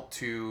difficult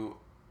to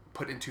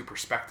put into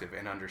perspective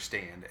and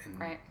understand. And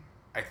right.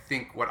 I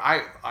think and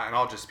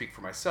I'll just speak for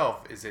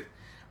myself, is that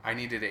I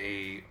needed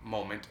a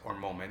moment or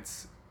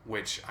moments,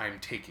 which I'm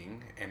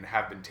taking and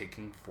have been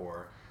taking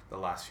for the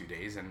last few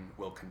days and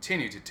will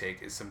continue to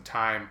take, is some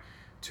time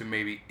to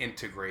maybe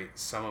integrate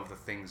some of the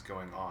things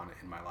going on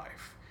in my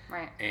life.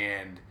 Right.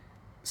 And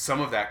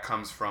some of that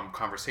comes from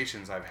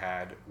conversations I've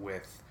had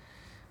with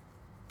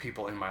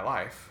people in my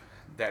life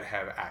that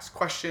have asked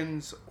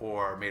questions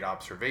or made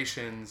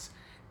observations,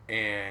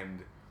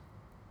 and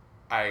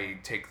I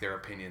take their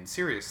opinion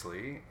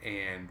seriously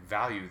and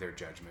value their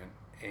judgment.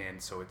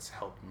 And so it's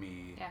helped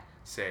me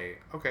say,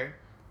 okay,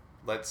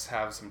 let's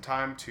have some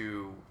time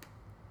to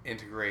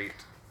integrate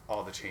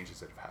all the changes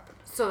that have happened.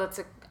 So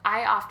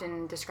I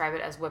often describe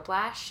it as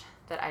whiplash,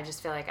 that I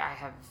just feel like I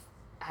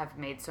have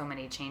made so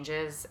many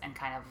changes and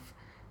kind of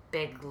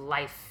big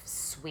life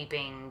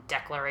sweeping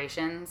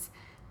declarations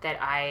that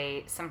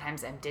I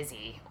sometimes am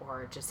dizzy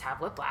or just have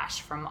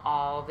whiplash from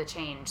all the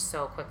change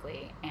so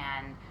quickly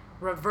and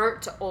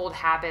revert to old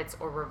habits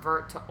or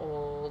revert to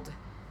old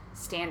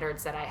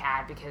standards that I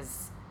had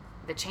because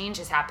the change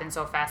has happened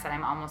so fast that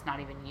I'm almost not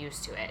even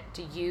used to it.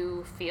 Do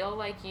you feel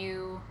like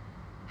you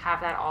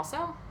have that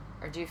also?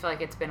 Or do you feel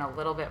like it's been a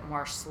little bit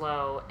more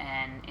slow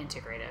and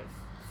integrative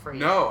for you?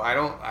 No, I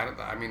don't.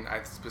 I mean,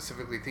 I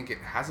specifically think it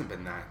hasn't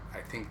been that.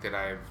 I think that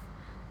I've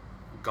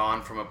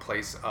gone from a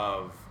place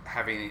of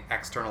having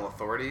external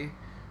authority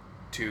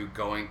to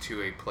going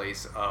to a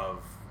place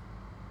of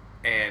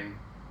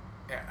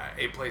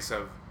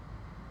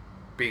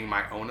being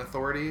my own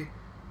authority,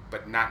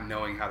 but not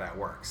knowing how that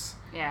works.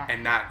 Yeah.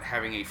 And not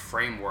having a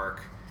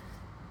framework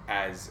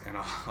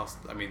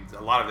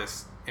a lot of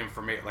this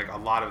information, like a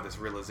lot of this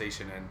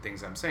realization and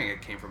things I'm saying,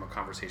 it came from a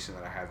conversation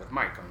that I had with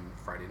Mike on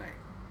Friday night.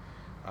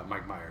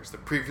 Mike Myers,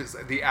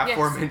 the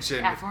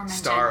aforementioned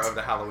star of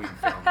the Halloween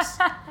films.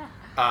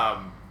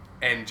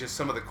 And just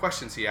some of the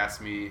questions he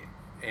asked me,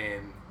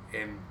 and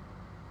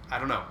I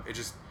don't know, it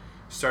just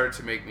started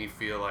to make me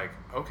feel like,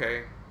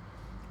 okay,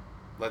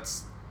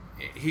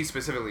 he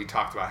specifically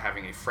talked about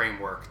having a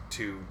framework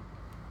to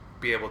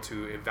be able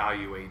to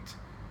evaluate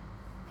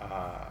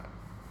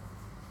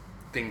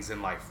things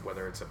in life,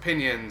 whether it's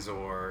opinions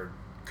or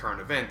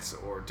current events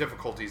or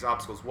difficulties,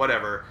 obstacles,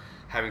 whatever,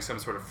 having some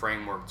sort of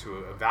framework to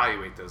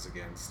evaluate those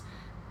against.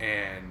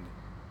 And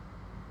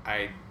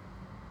I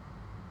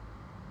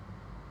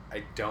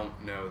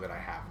don't know that I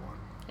have one.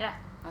 Yeah,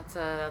 that's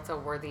a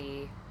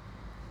worthy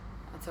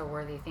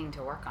thing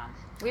to work on.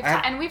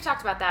 We've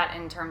talked about that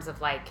in terms of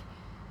like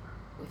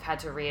we've had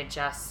to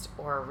readjust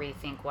or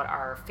rethink what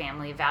our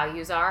family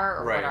values are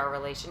or what our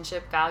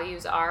relationship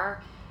values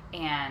are,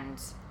 and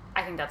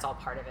I think that's all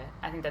part of it.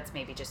 I think that's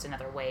maybe just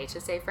another way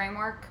to say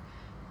framework.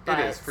 But,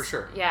 it is, for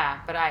sure. Yeah,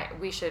 but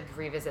we should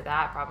revisit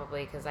that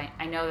probably because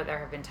I know that there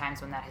have been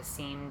times when that has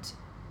seemed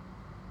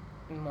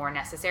more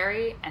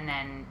necessary, and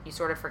then you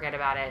sort of forget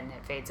about it and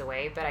it fades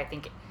away. But I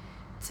think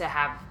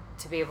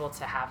to be able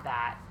to have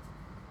that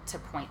to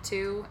point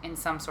to in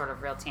some sort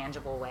of real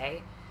tangible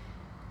way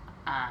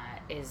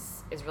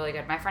is really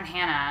good. My friend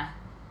Hannah,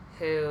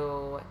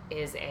 who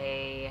is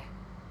a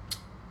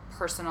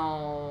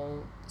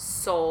personal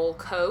soul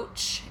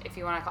coach, if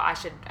you want to call, I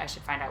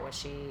should find out what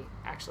she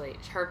actually,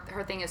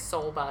 her thing is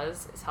soul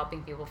buzz, is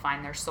helping people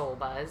find their soul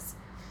buzz.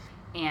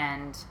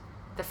 And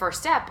the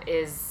first step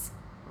is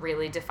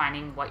really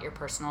defining what your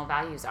personal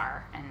values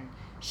are. And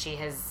she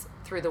has,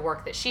 through the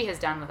work that she has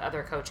done with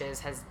other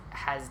coaches,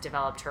 has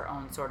developed her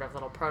own sort of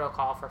little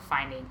protocol for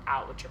finding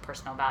out what your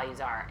personal values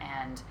are.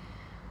 And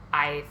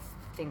I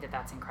think that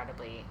that's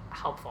incredibly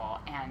helpful.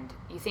 And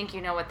you think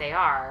you know what they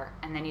are,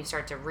 and then you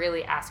start to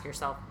really ask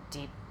yourself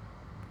deep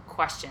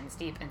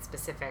and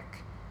specific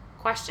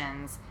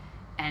questions,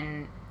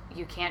 and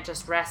you can't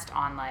just rest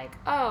on like,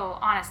 oh,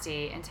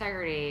 honesty,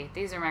 integrity,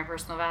 these are my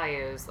personal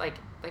values. Like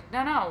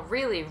no,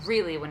 really,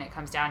 when it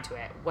comes down to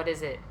it, what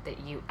is it that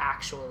you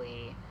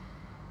actually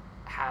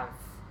have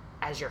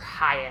as your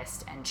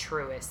highest and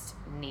truest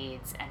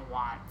needs and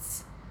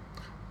wants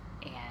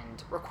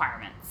and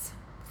requirements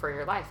for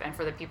your life and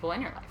for the people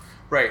in your life?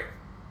 Right.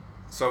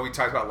 So we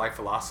talked about life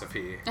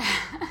philosophy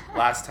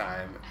last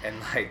time, and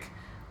like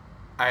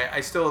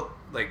I still,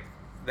 like,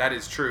 that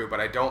is true,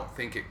 but I don't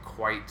think it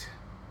quite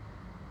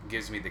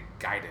gives me the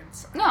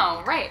guidance.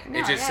 No, right. No,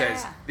 it just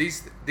says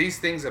these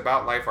things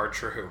about life are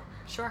true.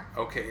 Sure.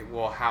 Okay,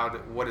 well,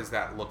 what does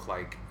that look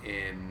like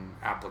in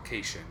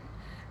application?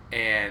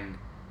 And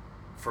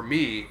for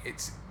me,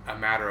 it's a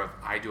matter of,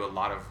 I do a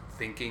lot of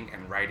thinking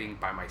and writing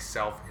by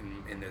myself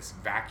in this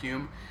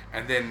vacuum,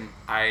 and then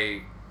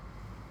I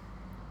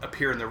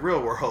appear in the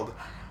real world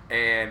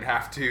and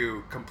have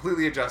to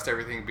completely adjust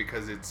everything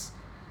because it's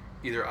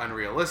either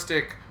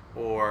unrealistic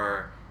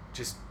or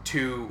just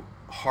too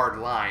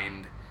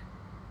hard-lined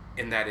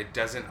in that it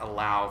doesn't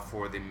allow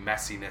for the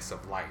messiness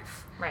of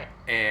life. Right.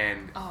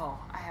 And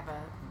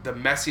the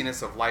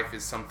messiness of life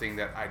is something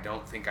that I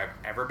don't think I've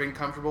ever been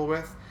comfortable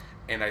with,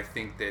 and I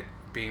think that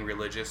being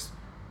religious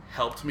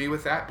helped me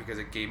with that because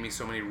it gave me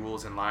so many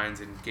rules and lines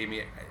and gave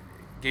me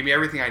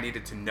everything I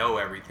needed to know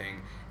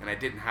everything, and I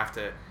didn't have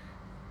to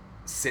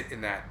sit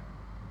in that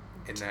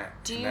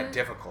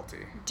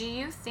difficulty. Do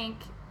you think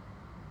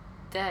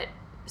that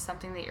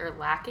something that you're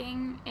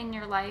lacking in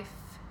your life,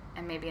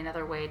 and maybe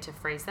another way to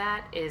phrase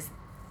that is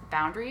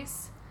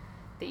boundaries,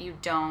 that you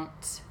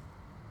don't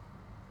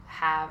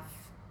have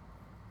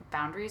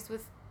boundaries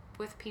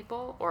with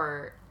people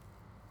or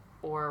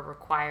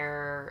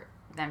require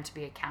them to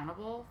be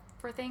accountable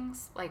for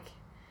things? Like,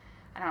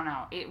 I don't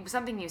know.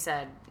 Something you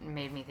said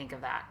made me think of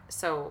that.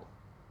 So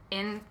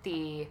in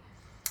the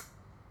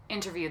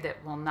interview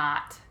that will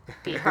not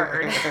be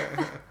heard,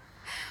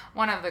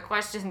 one of the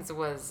questions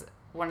was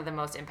one of the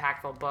most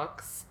impactful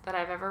books that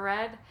I've ever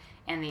read,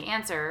 and the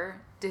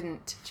answer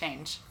didn't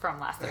change from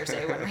last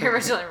Thursday when we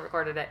originally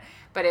recorded it,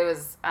 but it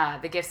was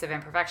The Gifts of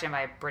Imperfection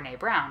by Brené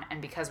Brown.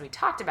 And because we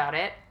talked about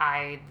it,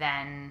 I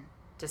then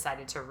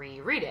decided to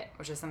reread it,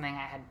 which is something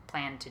I had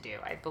planned to do.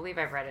 I believe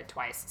I've read it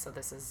twice, so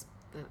this is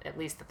at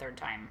least the third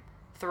time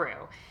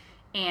through.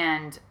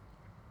 And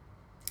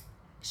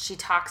she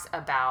talks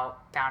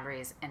about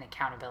boundaries and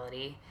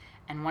accountability.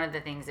 And one of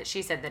the things that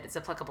she said that it's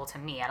applicable to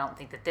me, I don't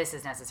think that this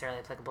is necessarily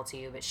applicable to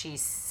you, but she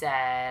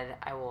said,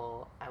 I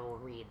will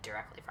read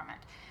directly from it.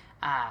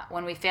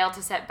 When we fail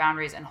to set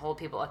boundaries and hold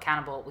people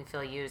accountable, we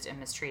feel used and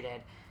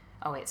mistreated.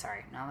 Oh, wait,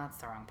 sorry. No, that's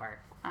the wrong part.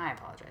 I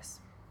apologize.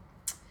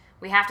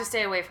 We have to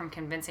stay away from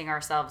convincing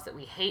ourselves that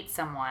we hate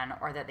someone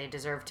or that they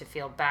deserve to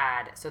feel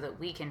bad so that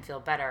we can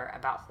feel better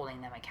about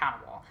holding them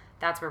accountable.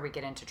 That's where we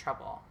get into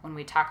trouble, when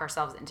we talk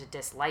ourselves into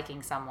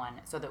disliking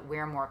someone so that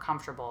we're more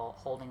comfortable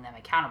holding them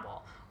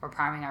accountable. We're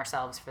priming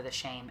ourselves for the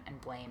shame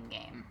and blame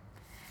game.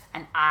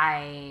 And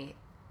I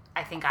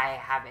think I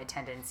have a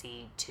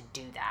tendency to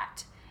do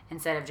that.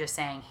 Instead of just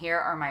saying, here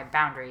are my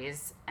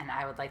boundaries and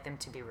I would like them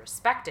to be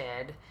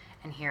respected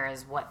and here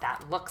is what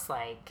that looks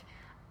like,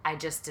 I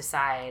just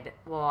decide,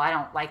 well, I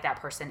don't like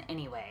that person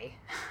anyway.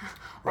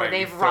 Or right,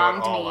 they've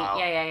wronged me.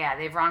 Yeah.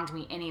 They've wronged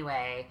me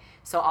anyway,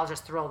 so I'll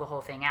just throw the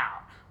whole thing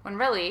out. When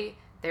really,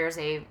 there's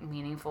a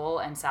meaningful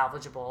and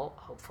salvageable,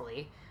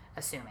 hopefully,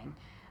 assuming,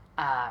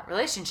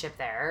 relationship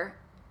there,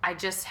 I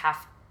just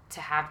have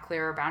to have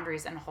clearer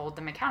boundaries and hold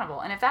them accountable.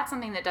 And if that's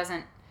something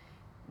that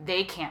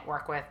they can't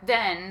work with,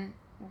 then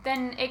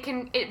it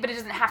can, but it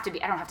doesn't have to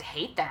be, I don't have to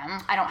hate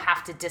them. I don't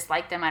have to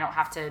dislike them. I don't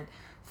have to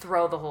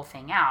throw the whole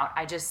thing out.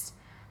 I just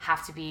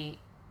have to be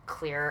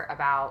clear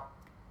about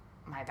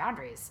my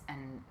boundaries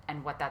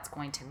and what that's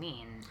going to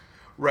mean.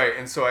 Right.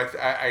 And so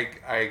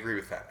I agree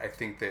with that. I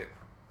think that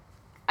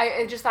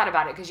I just thought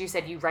about it because you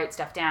said you write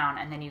stuff down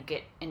and then you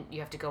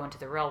have to go into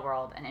the real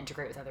world and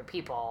integrate with other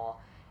people,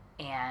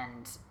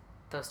 and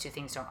those two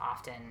things don't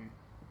often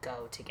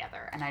go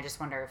together. And I just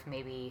wonder if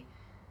maybe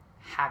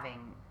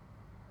having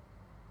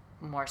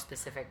more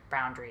specific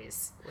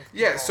boundaries with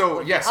people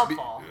would be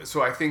helpful.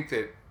 So I think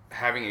that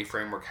having a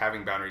framework,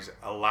 having boundaries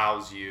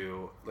allows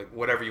you, like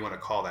whatever you want to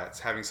call that, it's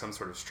having some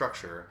sort of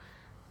structure.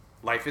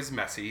 Life is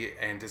messy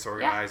and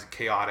disorganized,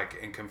 chaotic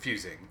and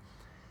confusing.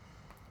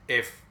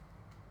 If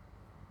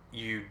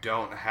you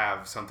don't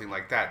have something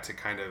like that to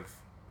kind of,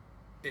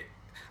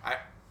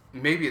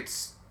 maybe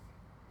it's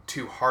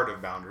too hard of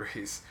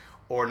boundaries,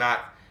 or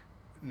not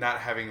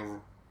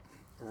having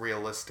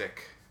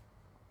realistic,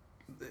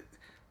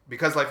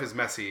 because life is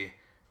messy.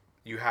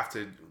 You have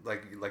to,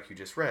 like you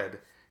just read,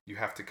 you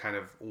have to kind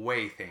of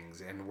weigh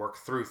things and work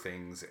through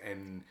things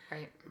and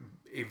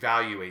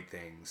evaluate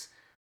things,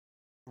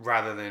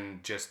 rather than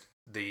just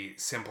the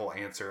simple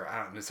answer.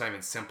 It's not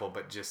even simple,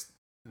 but just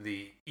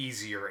the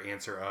easier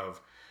answer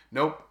of,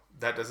 nope,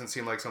 that doesn't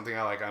seem like something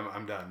I like.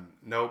 I'm done.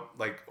 Nope.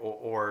 Like,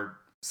 or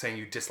saying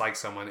you dislike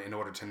someone in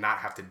order to not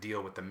have to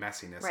deal with the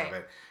messiness of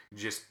it. You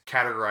just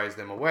categorize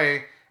them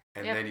away,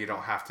 and then you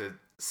don't have to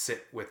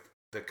sit with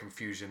the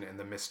confusion and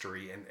the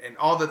mystery and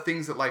all the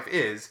things that life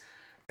is.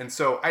 And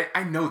so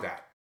I know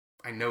that.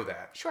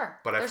 Sure.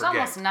 But there's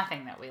almost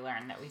nothing that we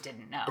learned that we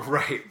didn't know.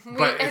 Right.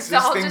 But it's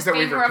just things that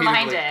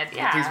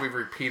things we've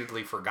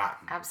repeatedly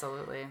forgotten.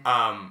 Absolutely.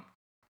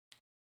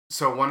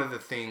 So one of the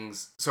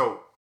things,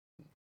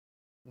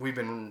 we've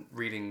been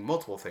reading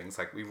multiple things.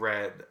 Like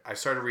I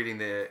started reading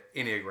the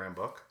Enneagram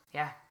book.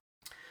 Yeah.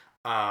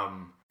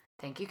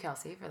 Thank you,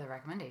 Kelsey, for the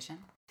recommendation.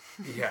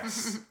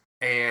 Yes.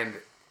 And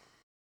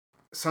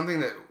something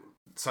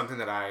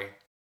that I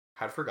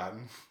had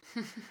forgotten,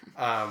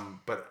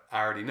 but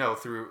I already know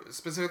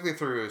specifically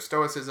through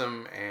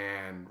Stoicism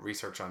and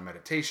research on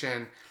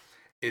meditation,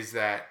 is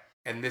that,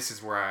 and this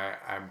is where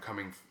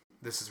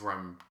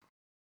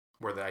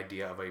where the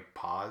idea of a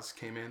pause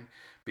came in,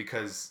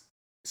 because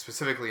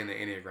specifically in the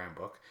Enneagram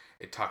book,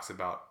 it talks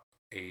about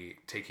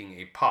taking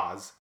a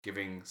pause,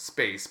 giving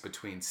space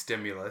between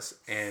stimulus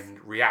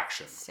and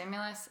reaction.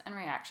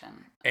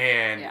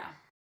 And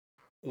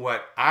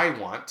what I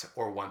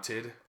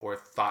wanted or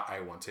thought I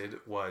wanted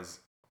was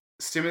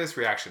stimulus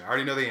reaction. I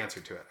already know the answer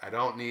to it. I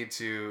don't need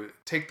to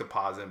take the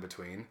pause in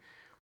between.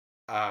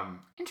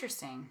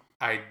 Interesting.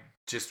 I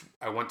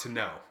want to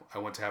know. I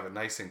want to have it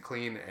nice and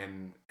clean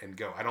and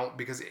go. I don't,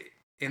 because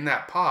in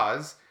that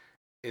pause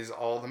is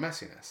all the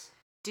messiness.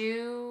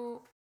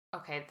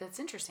 Okay, that's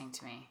interesting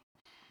to me.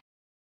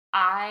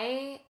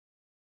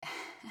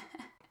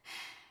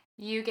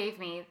 You gave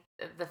me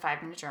the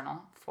 5-minute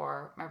journal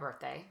for my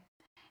birthday,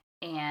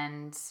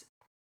 and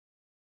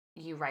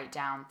you write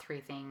down 3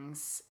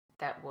 things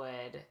that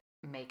would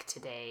make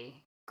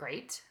today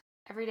great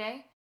every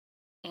day.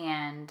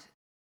 And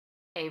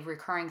a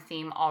recurring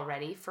theme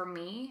already for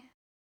me,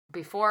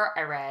 before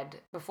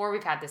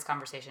we've had this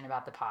conversation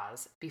about the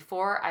pause,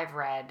 before I've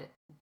read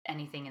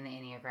anything in the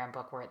Enneagram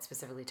book where it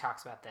specifically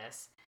talks about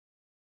this,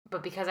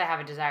 but because I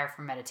have a desire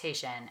for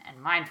meditation and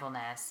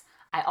mindfulness,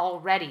 I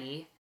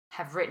already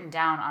have written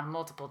down on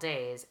multiple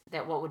days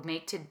that what would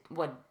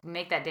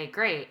make that day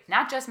great,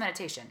 not just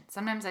meditation.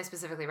 Sometimes I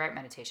specifically write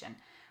meditation,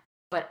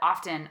 but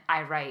often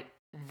I write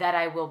that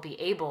I will be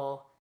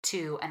able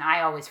to, and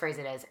I always phrase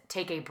it as,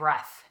 take a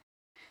breath.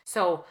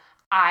 So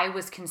I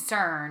was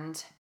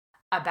concerned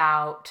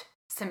about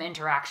some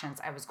interactions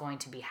I was going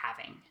to be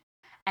having.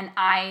 And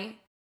I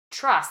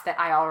trust that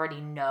I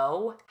already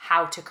know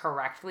how to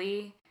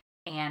correctly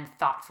and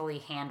thoughtfully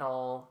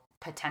handle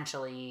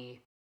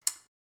potentially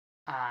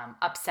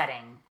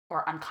upsetting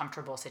or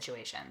uncomfortable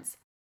situations.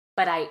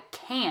 But I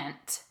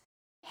can't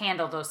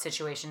handle those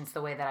situations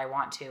the way that I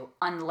want to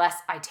unless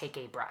I take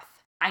a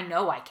breath. I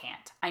know I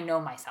can't. I know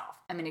myself.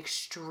 I'm an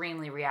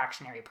extremely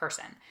reactionary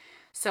person.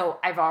 So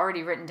I've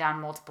already written down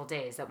multiple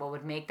days that what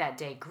would make that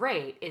day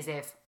great is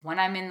if, when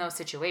I'm in those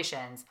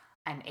situations,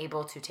 I'm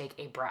able to take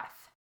a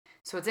breath.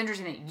 So it's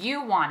interesting that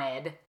you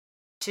wanted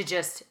to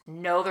just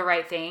know the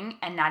right thing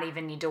and not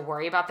even need to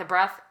worry about the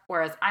breath,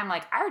 whereas I'm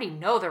like, I already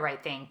know the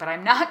right thing, but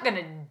I'm not going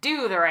to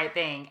do the right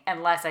thing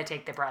unless I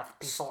take the breath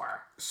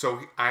before. So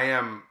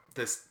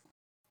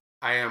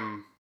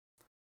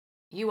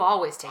You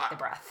always take the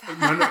breath.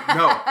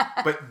 No.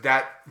 But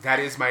that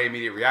is my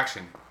immediate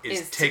reaction,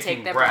 is taking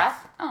take the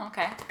breath. Oh,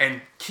 okay.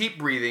 And keep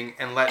breathing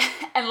and let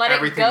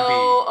everything it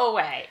go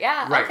away.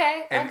 Yeah, right.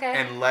 Okay.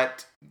 And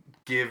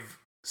give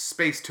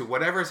space to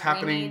whatever is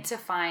happening. We need to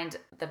find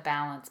the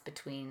balance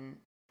between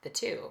the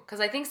two. Because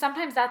I think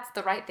sometimes that's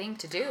the right thing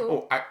to do.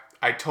 Oh,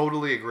 I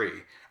totally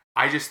agree.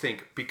 I just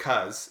think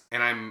because,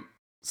 and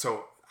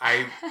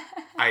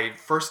I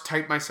first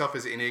typed myself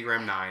as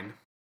Enneagram 9.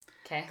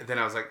 Okay. Then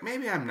I was like,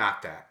 maybe I'm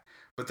not that.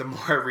 But the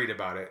more I read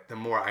about it, the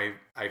more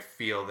I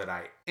feel that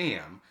I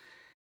am.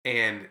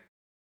 And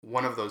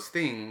one of the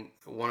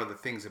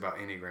things about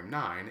Enneagram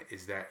 9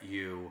 is that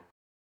you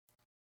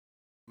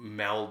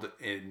meld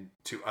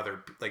into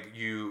other, like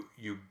you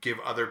give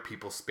other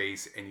people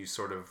space and you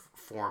sort of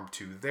form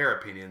to their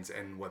opinions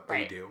and what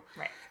they do.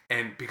 Right.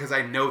 And because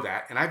I know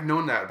that, and I've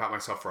known that about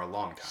myself for a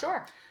long time.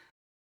 Sure.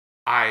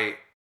 I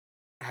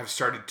have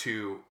started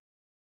to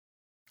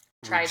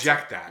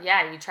reject that.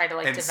 Yeah, you try to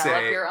like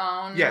develop your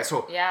own. Yeah,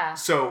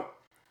 so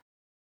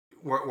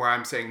where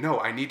I'm saying, no,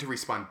 I need to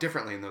respond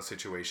differently in those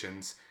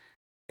situations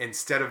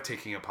instead of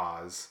taking a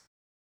pause.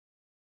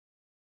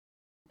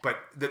 But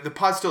the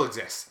pause still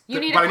exists. You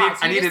need a pause.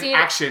 I need an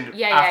action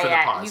after the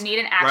pause. You need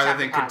an action rather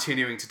than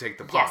continuing to take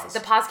the pause. Yes, the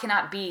pause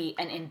cannot be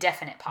an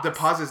indefinite pause. The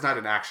pause is not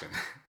an action.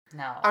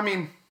 No. I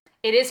mean,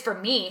 it is for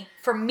me.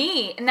 For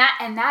me, and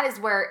that is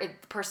where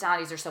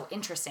personalities are so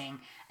interesting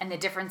and the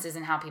differences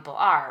in how people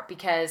are.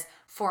 Because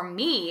for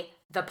me,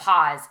 the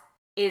pause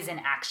is an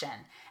action.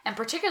 And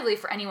particularly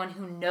for anyone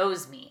who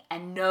knows me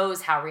and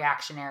knows how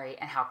reactionary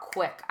and how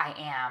quick I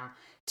am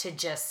to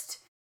just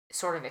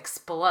sort of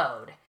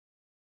explode.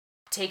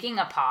 Taking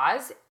a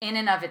pause in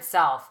and of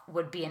itself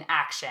would be an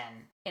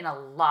action in a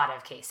lot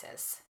of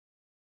cases.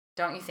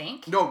 Don't you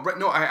think? No,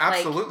 I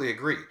absolutely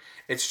agree.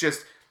 It's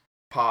just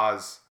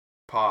pause.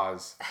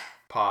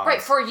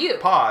 Right, for you.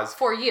 Pause.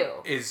 For you.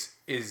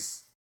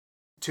 Is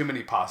too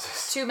many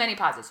pauses. Too many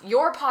pauses.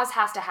 Your pause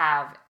has to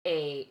have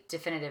a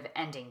definitive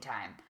ending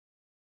time.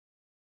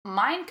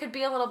 Mine could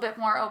be a little bit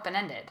more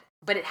open-ended,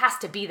 but it has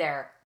to be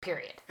there,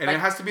 period. And it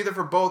has to be there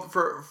for both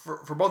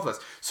of us.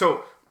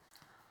 So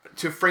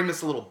to frame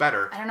this a little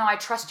better, I don't know, I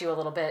trust you a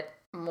little bit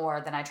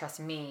more than I trust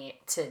me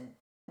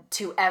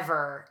to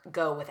ever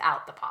go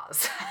without the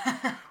pause.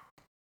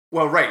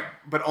 Well, right,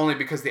 but only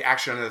because the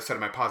action on the other side of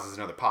my pause is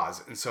another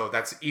pause. And so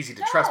that's easy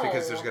to trust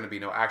because there's going to be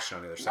no action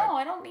on the other side. No,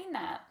 I don't mean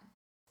that.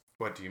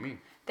 What do you mean?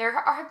 There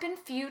have been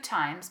few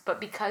times, but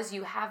because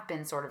you have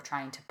been sort of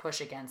trying to push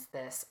against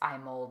this, I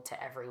mold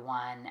to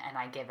everyone and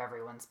I give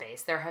everyone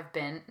space. There have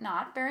been,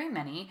 not very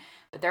many,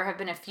 but there have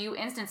been a few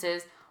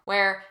instances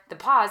where the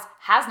pause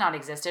has not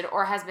existed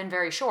or has been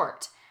very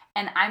short.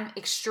 And I'm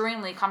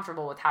extremely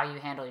comfortable with how you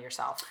handle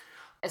yourself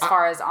as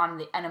far as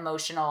on an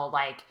emotional,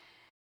 I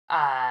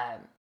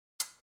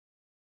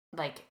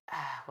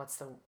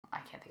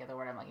can't think of the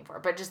word I'm looking for,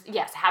 but just,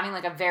 yes, having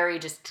like a very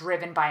just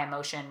driven by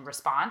emotion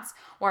response,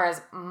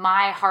 whereas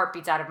my heart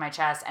beats out of my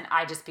chest and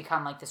I just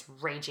become like this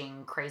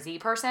raging crazy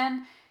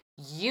person.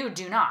 You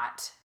do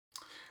not.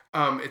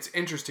 It's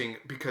interesting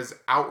because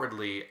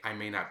outwardly I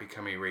may not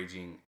become a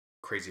raging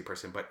crazy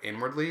person, but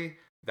inwardly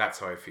that's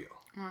how I feel.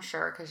 Oh,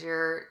 sure, because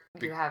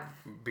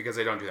because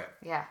I don't do that.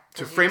 Yeah.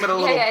 To frame it a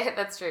little. Yeah,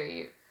 that's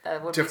true.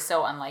 That would be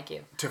so unlike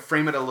you. To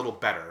frame it a little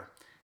better,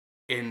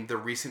 in the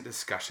recent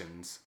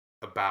discussions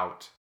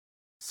about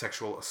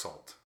sexual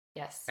assault,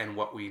 yes, and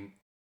what we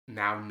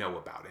now know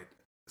about it,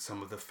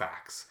 some of the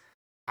facts,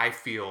 I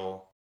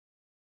feel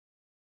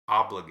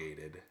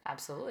obligated,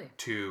 absolutely,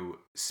 to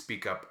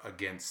speak up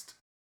against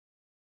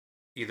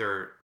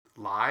either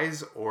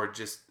lies or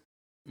just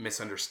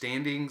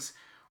misunderstandings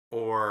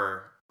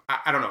or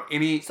I don't know,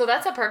 any. So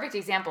that's a perfect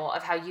example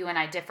of how you and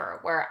I differ,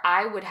 where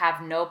I would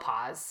have no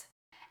pause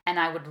and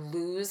I would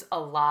lose a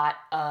lot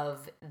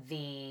of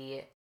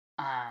the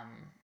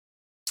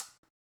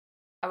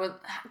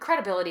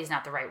credibility is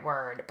not the right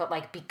word, but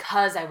like,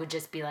 because I would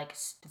just be like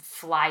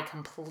fly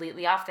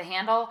completely off the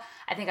handle,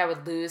 I think I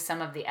would lose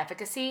some of the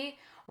efficacy.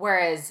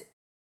 Whereas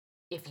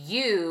if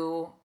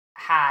you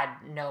had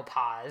no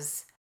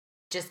pause,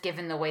 just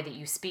given the way that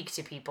you speak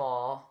to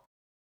people,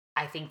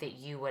 I think that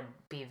you would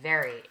be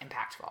very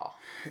impactful.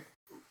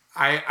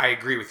 I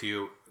agree with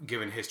you,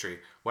 given history.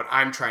 What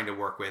I'm trying to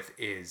work with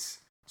is,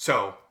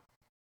 so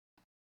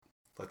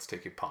let's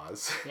take a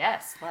pause.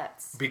 Yes,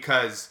 let's.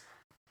 Because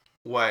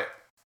what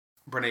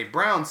Brene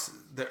Brown's,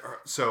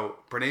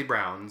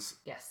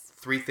 yes,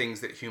 3 things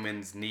that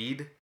humans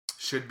need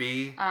should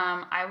be.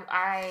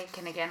 I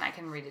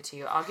can read it to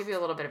you. I'll give you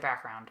a little bit of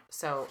background.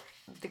 So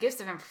The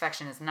Gifts of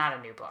Imperfection is not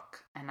a new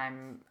book, and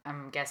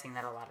I'm guessing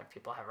that a lot of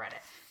people have read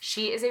it.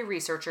 She is a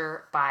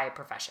researcher by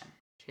profession.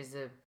 She's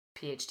a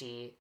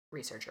PhD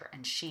researcher,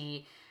 and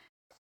she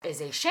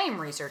is a shame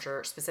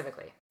researcher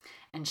specifically.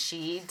 And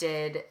she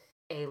did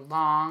a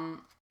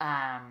long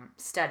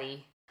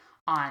study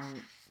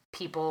on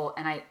people,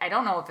 and I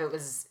don't know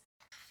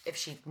if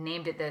she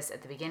named it this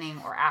at the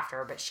beginning or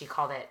after, but she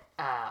called it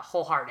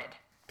wholehearted.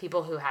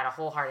 People who had a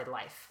wholehearted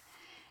life.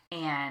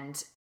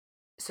 And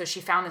so she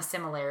found the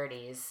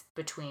similarities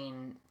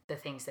between the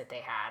things that they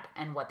had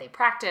and what they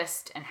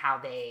practiced and how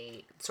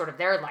they, sort of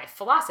their life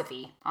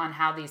philosophy on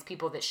how these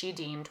people that she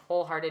deemed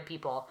wholehearted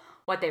people,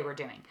 what they were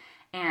doing.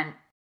 And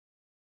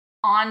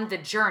on the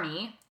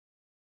journey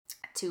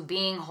to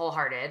being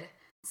wholehearted,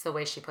 It's the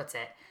way she puts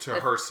it. To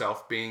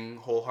herself being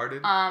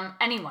wholehearted?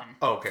 Anyone.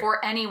 Oh, okay.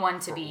 For anyone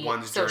to be...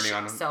 One's journey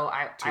on... So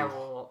I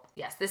will...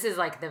 Yes, this is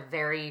like the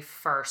very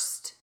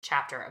first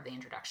chapter of the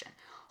introduction.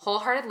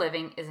 Wholehearted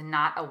living is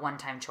not a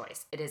one-time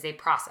choice. It is a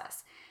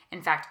process.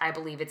 In fact, I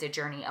believe it's a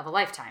journey of a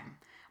lifetime.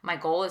 My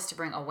goal is to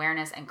bring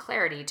awareness and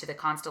clarity to the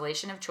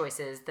constellation of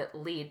choices that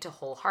lead to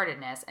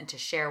wholeheartedness and to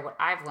share what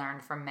I've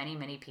learned from many,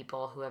 many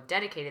people who have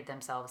dedicated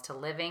themselves to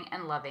living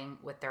and loving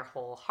with their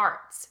whole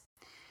hearts.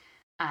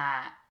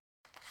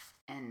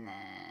 And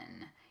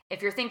then,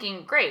 if you're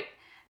thinking, great,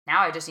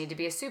 now I just need to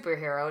be a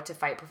superhero to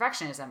fight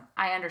perfectionism,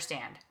 I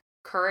understand.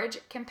 Courage,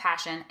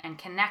 compassion, and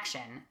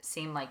connection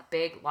seem like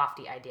big,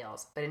 lofty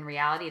ideals, but in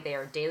reality, they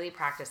are daily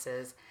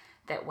practices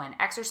that, when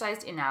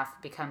exercised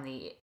enough, become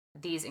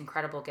these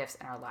incredible gifts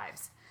in our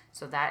lives.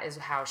 So that is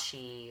how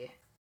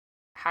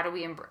do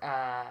we,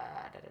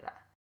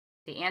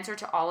 The answer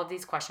to all of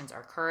these questions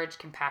are courage,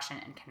 compassion,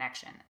 and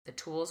connection, the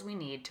tools we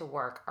need to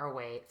work our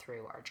way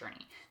through our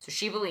journey. So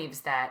she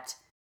believes that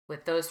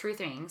with those three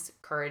things,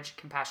 courage,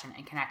 compassion,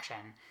 and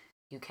connection,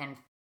 you can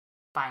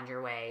find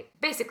your way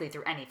basically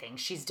through anything.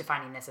 She's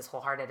defining this as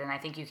wholehearted, and I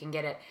think you can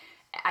get it.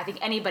 I think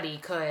anybody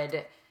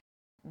could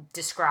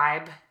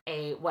describe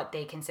what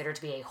they consider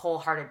to be a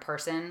wholehearted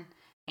person,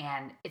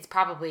 and it's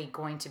probably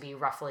going to be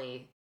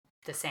roughly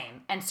the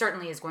same, and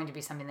certainly is going to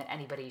be something that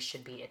anybody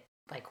should be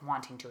like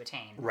wanting to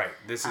attain. Right.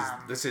 This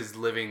is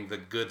living the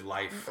good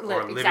life,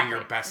 or living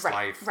your best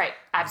life. Right.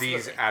 Absolutely.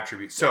 These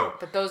attributes. So, yeah,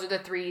 but those are the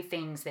three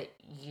things that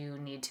you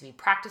need to be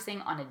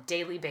practicing on a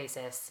daily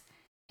basis.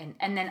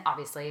 And then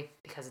obviously,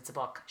 because it's a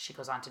book, she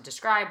goes on to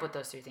describe what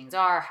those three things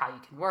are, how you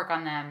can work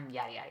on them,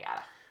 yada, yada,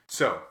 yada.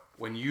 So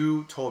when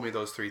you told me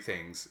those three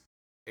things,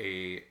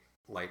 a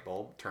light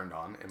bulb turned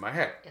on in my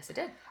head. Yes, it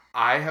did.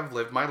 I have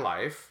lived my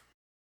life,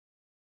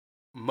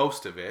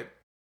 most of it,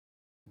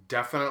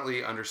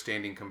 definitely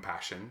understanding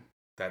compassion.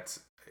 That's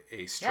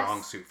a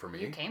strong suit for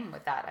me. You came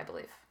with that, I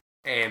believe.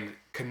 And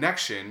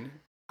connection,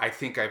 I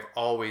think I've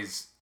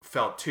always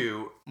felt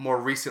too,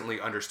 more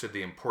recently understood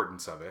the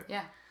importance of it.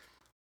 Yeah.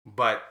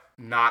 But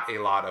not a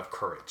lot of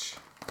courage,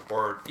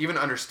 or even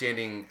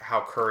understanding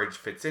how courage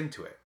fits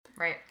into it.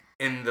 Right.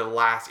 In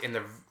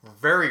the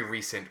very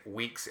recent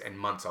weeks and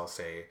months, I'll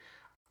say,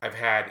 I've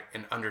had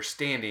an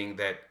understanding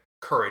that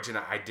courage, and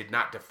I did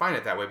not define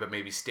it that way, but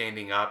maybe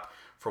standing up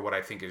for what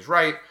I think is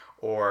right,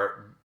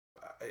 or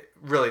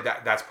really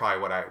that's probably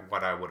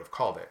what I would have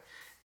called it.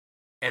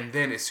 And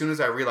then as soon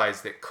as I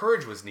realized that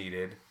courage was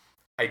needed,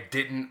 I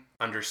didn't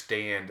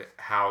understand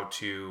how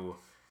to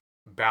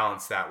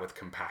balance that with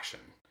compassion.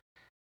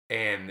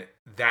 And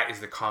that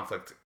is the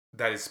conflict,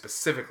 that is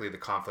specifically the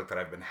conflict that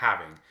I've been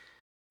having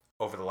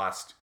over the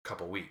last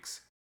couple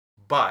weeks.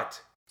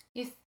 But...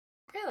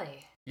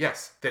 Really?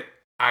 Yes, that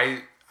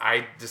I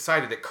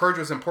decided that courage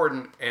was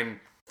important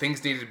and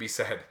things needed to be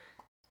said.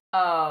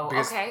 Oh,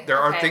 because okay. there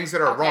are things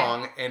that are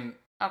wrong, and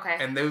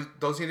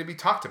those need to be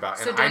talked about,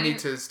 so and I need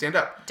to stand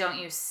up. Don't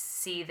you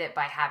see that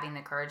by having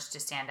the courage to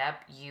stand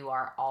up, you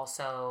are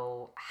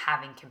also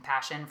having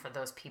compassion for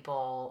those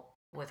people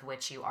with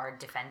which you are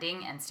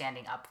defending and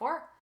standing up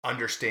for?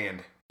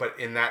 Understand, but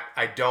in that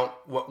I don't.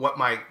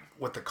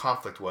 What the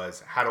conflict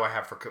was? How do I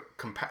have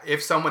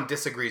if someone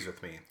disagrees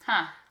with me?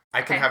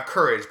 I can have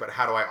courage, but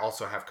how do I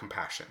also have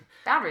compassion?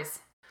 Boundaries.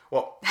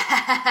 Well,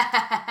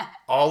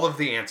 all of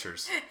the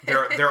answers,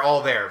 they're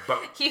all there,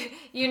 but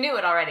you knew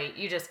it already.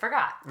 You just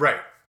forgot. Right.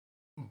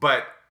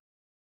 But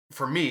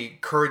for me,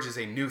 courage is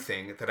a new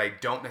thing that I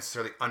don't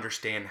necessarily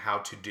understand how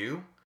to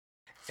do.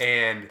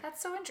 And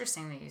that's so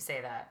interesting that you say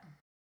that.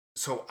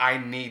 So I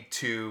need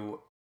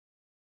to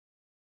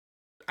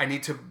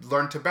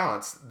learn to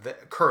balance the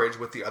courage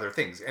with the other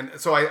things. And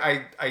so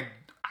I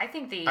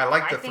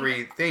like the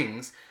three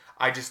things.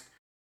 I just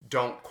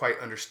don't quite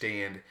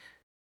understand,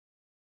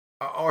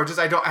 or just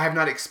I have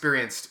not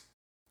experienced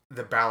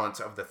the balance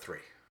of the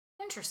three.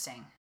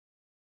 Interesting.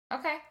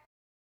 Okay.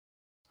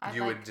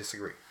 You would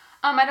disagree?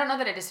 I don't know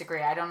that I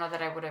disagree. I don't know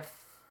that I would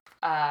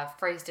have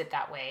phrased it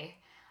that way.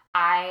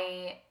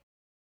 A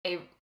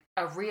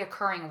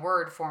reoccurring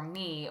word for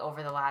me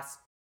over the last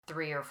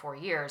 3 or 4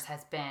 years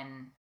has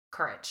been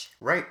courage.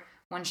 Right.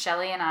 When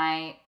Shelley and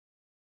I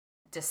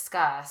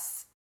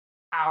discuss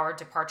our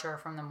departure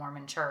from the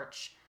Mormon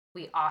Church,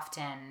 we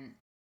often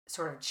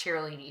sort of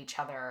cheerlead each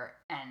other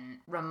and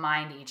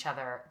remind each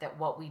other that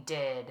what we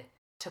did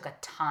took a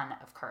ton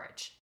of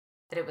courage,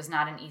 that it was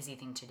not an easy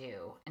thing to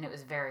do, and it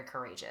was very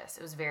courageous.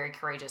 It was very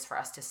courageous for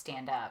us to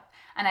stand up.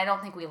 And I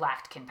don't think we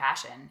lacked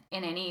compassion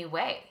in any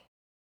way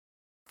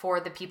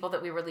for the people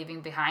that we were leaving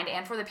behind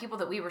and for the people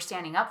that we were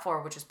standing up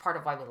for, which was part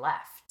of why we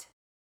left.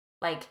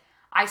 Like,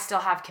 I still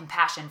have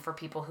compassion for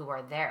people who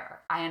are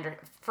there.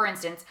 For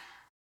instance,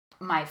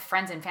 my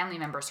friends and family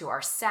members who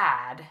are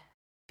sad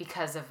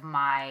because of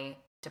my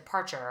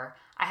departure,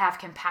 I have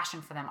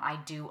compassion for them. I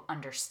do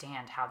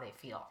understand how they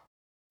feel.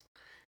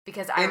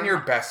 Because your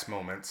best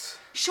moments.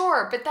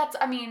 Sure, but that's,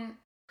 I mean...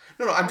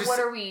 No, I'm just...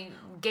 What are we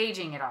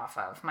gauging it off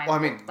of?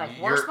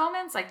 Worst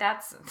moments? Like,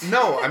 that's...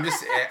 No, I'm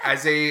just,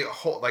 as a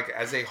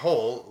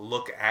whole,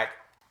 look at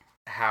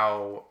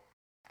how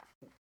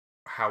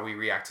how we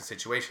react to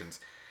situations.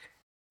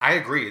 I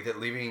agree that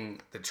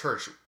leaving the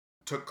church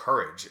took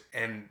courage,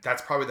 and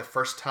that's probably the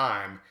first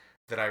time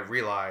that I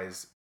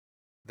realized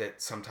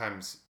that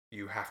sometimes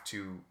you have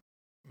to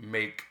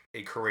make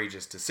a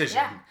courageous decision.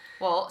 Yeah.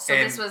 Well, so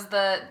And this was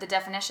the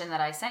definition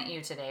that I sent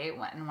you today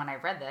when I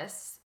read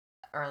this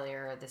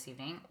earlier this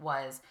evening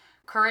was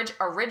courage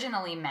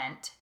originally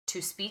meant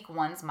to speak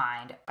one's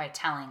mind by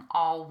telling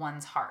all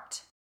one's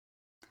heart.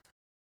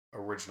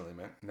 Originally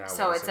meant. Now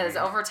so it says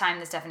over time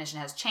this definition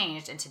has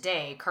changed, and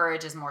today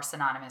courage is more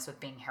synonymous with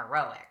being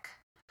heroic.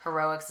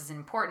 Heroics is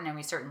important and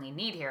we certainly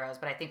need heroes,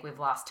 but I think we've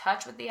lost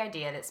touch with the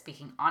idea that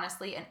speaking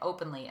honestly and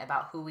openly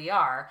about who we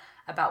are,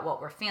 about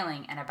what we're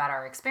feeling, and about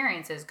our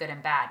experiences, good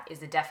and bad, is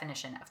the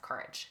definition of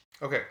courage.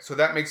 Okay, so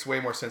that makes way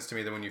more sense to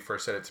me than when you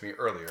first said it to me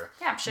earlier.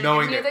 Yeah, I'm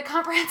sure you gave you the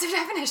comprehensive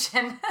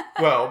definition.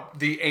 Well,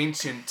 the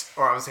ancient,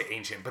 or I would say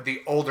ancient, but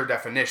the older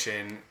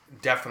definition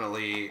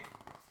definitely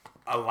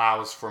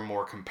allows for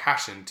more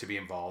compassion to be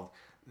involved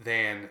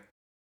than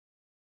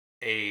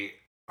a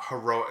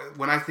heroic.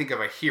 When I think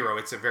of a hero,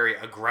 it's a very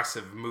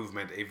aggressive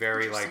movement, a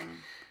very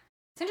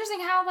it's interesting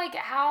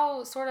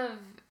how sort of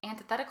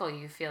antithetical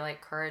you feel like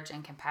courage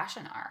and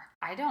compassion are.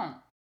 I don't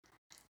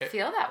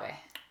feel that way.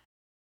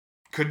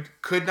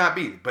 Could not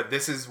be, but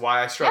this is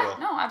why I struggle.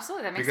 Yeah, no,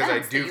 absolutely, that makes because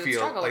sense. Because I do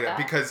feel like that.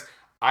 Because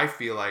I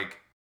feel like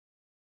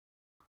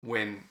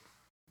when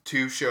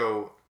to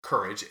show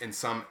courage in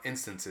some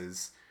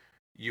instances,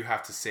 you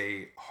have to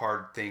say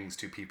hard things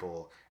to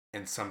people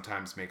and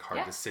sometimes make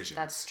hard decisions.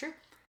 That's true.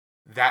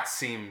 That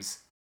seems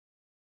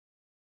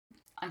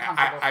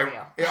uncomfortable for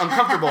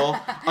you.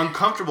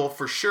 Uncomfortable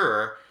for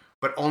sure,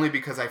 but only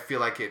because I feel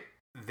like it.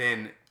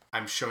 Then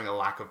I'm showing a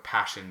lack of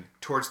passion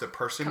towards the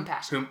person.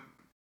 Compassion.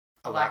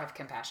 A lack of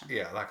compassion.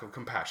 Yeah, lack of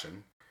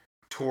compassion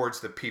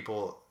towards the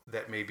people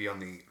that may be on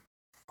the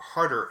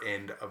harder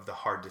end of the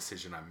hard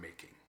decision I'm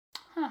making.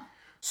 Huh.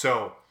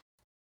 So,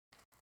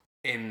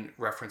 in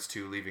reference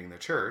to leaving the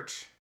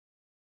church,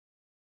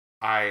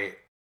 I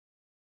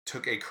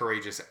took a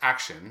courageous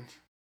action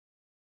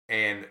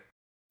and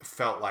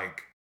felt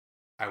like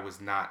I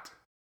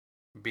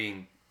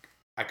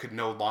could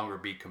no longer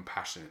be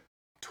compassionate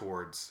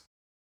towards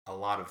a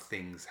lot of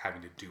things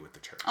having to do with the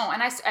church. Oh,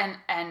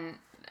 and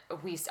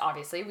we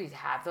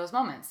have those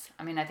moments.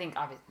 I mean, I think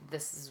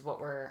this is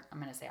what I'm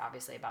going to say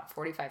obviously about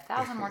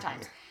 45,000 more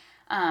times.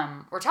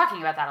 We're talking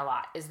about that a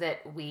lot, is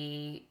that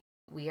we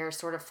are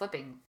sort of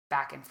flipping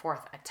back and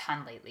forth a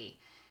ton lately.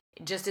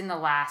 Just in the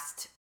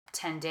last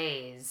 10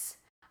 days,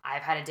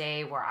 I've had a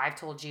day where I've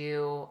told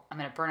you I'm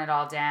going to burn it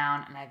all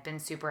down, and I've been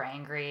super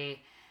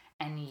angry,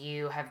 and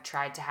you have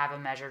tried to have a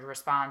measured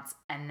response,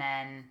 and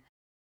then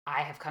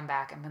I have come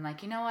back and been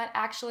like, you know what,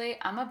 actually,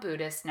 I'm a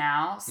Buddhist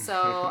now,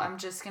 so I'm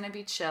just going to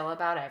be chill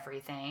about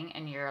everything.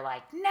 And you're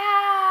like,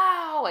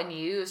 no! And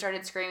you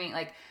started screaming.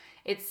 Like,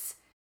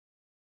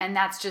 and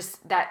that's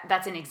just,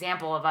 that's an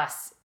example of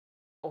us,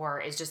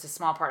 or is just a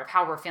small part of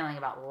how we're feeling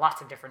about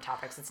lots of different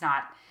topics. It's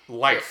not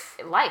life.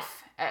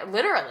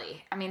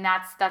 Literally. I mean,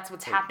 that's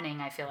what's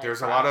happening, I feel like.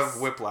 There's a lot of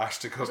whiplash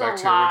to go back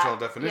to your original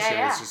definition.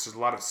 Yeah. It's just a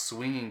lot of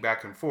swinging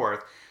back and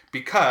forth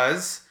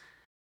because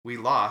we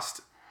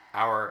lost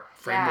our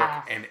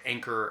framework and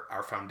anchor,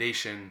 our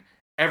foundation,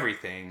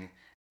 everything.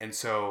 And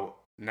so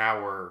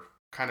now we're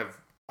kind of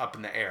up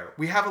in the air.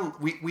 We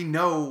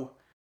know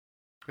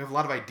we have a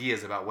lot of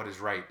ideas about what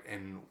is right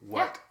and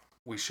what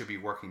we should be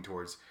working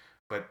towards,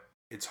 but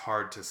it's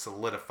hard to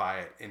solidify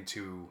it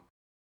into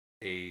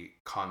a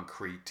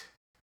concrete,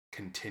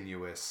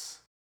 continuous,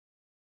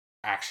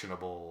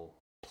 actionable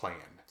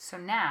plan. So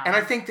now, and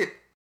I think that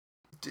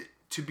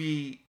to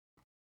be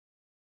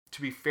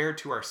fair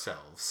to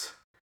ourselves,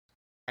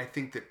 I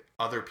think that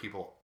other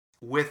people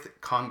with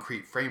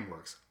concrete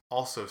frameworks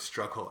also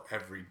struggle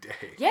every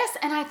day. Yes,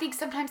 and I think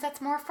sometimes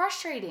that's more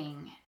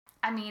frustrating.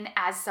 I mean,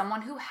 as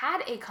someone who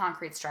had a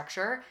concrete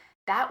structure,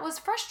 that was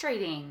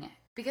frustrating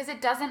because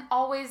it doesn't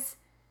always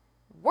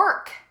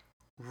work.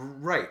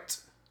 Right.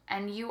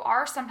 And you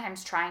are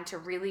sometimes trying to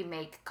really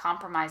make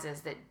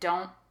compromises that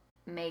don't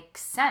make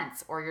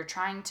sense, or you're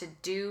trying to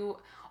do,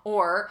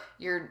 or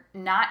you're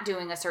not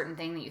doing a certain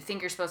thing that you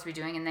think you're supposed to be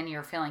doing, and then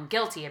you're feeling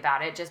guilty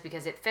about it just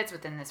because it fits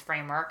within this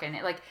framework. And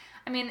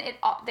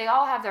they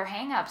all have their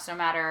hang-ups no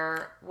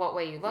matter what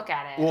way you look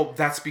at it. Well,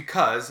 that's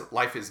because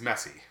life is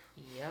messy.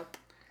 Yep.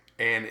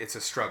 And it's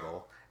a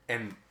struggle.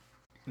 And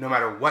no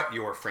matter what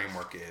your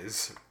framework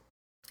is,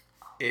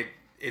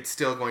 it's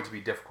still going to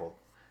be difficult.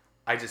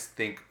 I just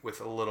think with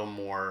a little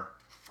more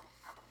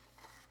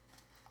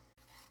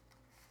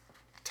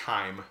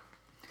time,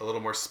 a little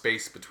more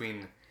space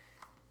between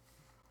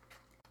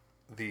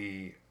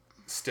the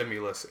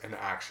stimulus and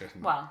action.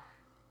 Well,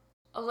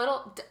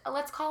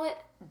 let's call it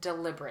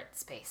deliberate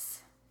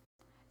space.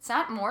 It's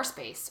not more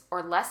space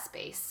or less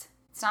space.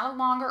 It's not a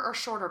longer or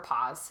shorter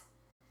pause,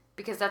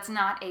 because that's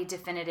not a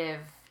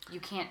definitive,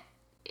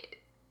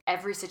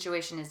 every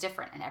situation is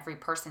different and every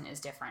person is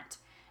different.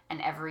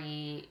 And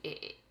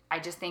I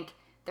just think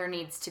there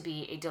needs to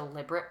be a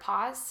deliberate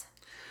pause.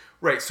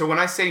 Right. So when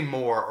I say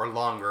more or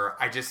longer,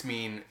 I just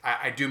mean,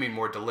 I do mean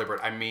more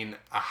deliberate. I mean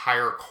a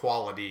higher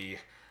quality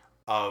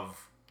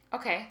of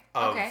Okay.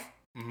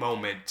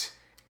 moment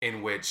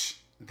in which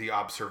the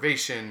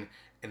observation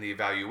and the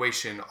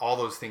evaluation, all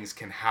those things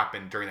can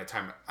happen during that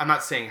time. I'm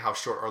not saying how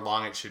short or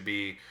long it should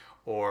be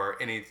or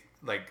any,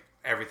 like,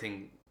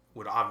 everything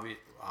would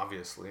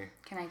obviously.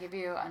 Can I give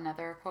you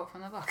another quote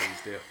from the book?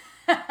 Please do.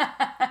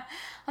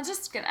 I'm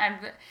just gonna.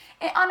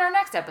 On our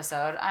next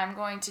episode, I'm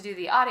going to do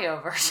the audio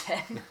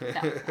version.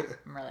 No,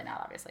 I'm really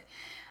not, obviously.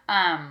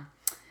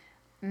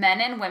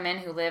 Men and women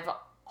who live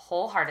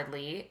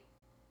wholeheartedly.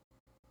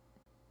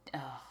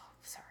 Oh,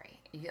 sorry.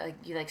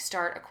 You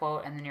start a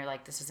quote and then you're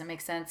like, this doesn't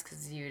make sense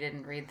because you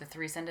didn't read the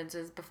 3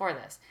 sentences before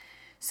this.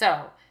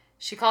 So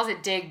she calls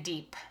it dig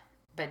deep,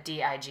 but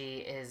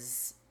DIG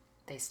is,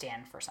 they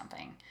stand for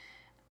something.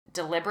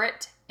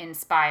 Deliberate,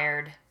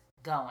 inspired,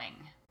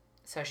 going.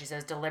 So she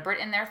says deliberate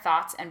in their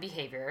thoughts and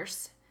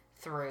behaviors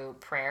through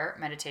prayer,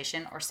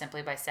 meditation, or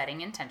simply by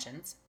setting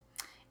intentions.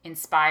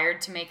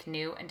 Inspired to make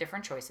new and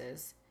different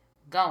choices.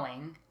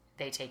 Going,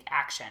 they take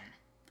action.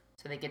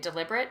 So they get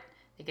deliberate,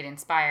 they get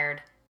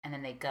inspired, and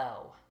then they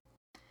go.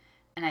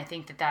 And I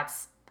think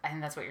that's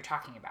what you're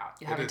talking about.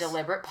 You have a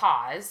deliberate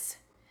pause.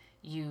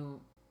 You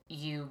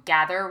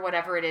gather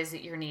whatever it is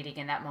that you're needing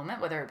in that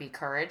moment, whether it be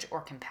courage or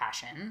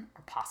compassion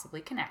or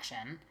possibly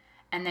connection,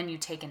 and then you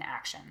take an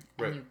action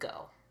and you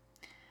go.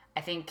 I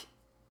think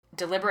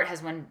deliberate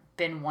has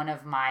been one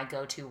of my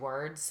go-to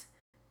words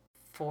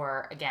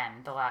for,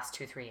 again, the last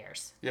 2-3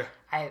 years. Yeah.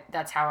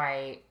 That's how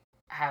I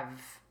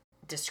have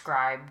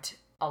described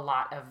a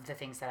lot of the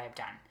things that I've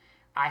done.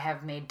 I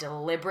have made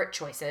deliberate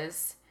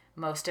choices,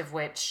 most of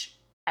which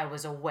I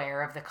was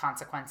aware of the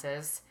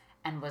consequences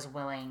and was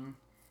willing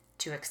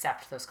to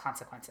accept those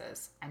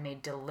consequences. I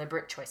made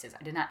deliberate choices.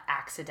 I did not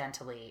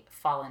accidentally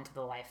fall into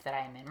the life that I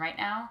am in right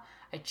now.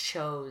 I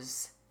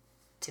chose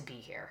to be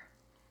here.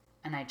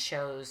 And I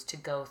chose to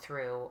go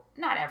through,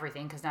 not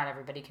everything, because not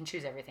everybody can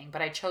choose everything,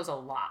 but I chose a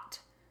lot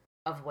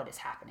of what is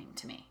happening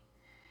to me.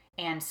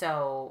 And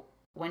so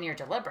when you're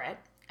deliberate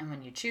and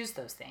when you choose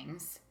those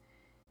things,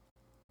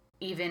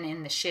 even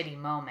in the shitty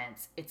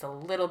moments, it's a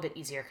little bit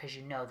easier because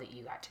you know that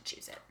you got to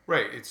choose it.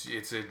 Right.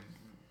 It's a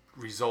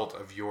result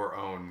of your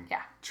own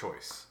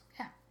choice.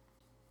 Yeah.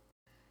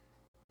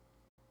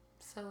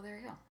 So there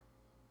you go.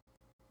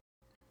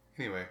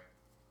 Anyway,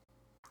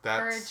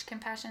 courage,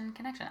 compassion,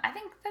 connection. I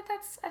think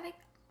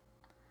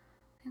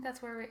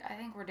that's where I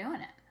think we're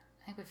doing it.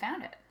 I think we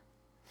found it.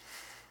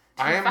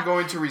 I am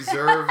going to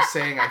reserve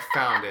saying I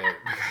found it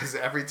because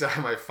every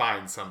time I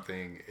find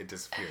something, it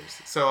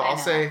disappears. So I'll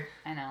say,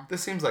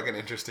 this seems like an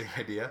interesting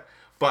idea,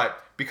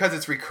 but because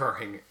it's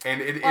recurring and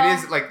it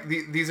is like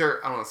these are,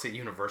 I don't want to say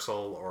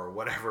universal or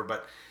whatever,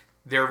 but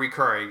they're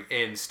recurring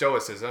in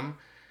Stoicism,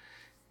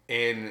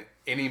 in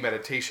any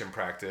meditation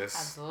practice.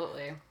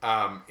 Absolutely.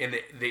 In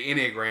the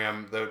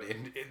Enneagram,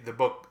 the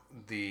book,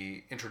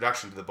 the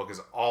introduction to the book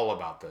is all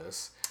about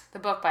this. The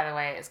book, by the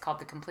way, is called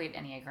The Complete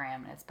Enneagram,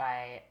 and it's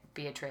by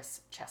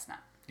Beatrice Chestnut.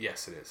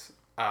 Yes, it is.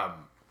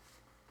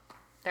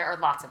 There are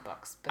lots of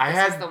books, but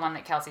this is the one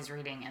that Kelsey's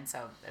reading, and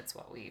so that's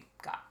what we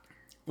got.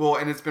 Well,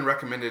 and it's been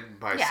recommended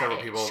by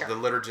several people. Sure. The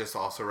liturgists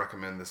also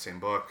recommend the same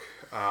book.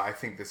 I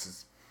think this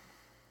is,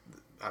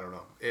 I don't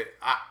know.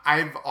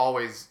 I've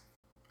always,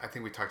 I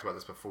think we talked about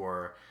this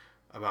before,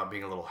 about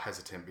being a little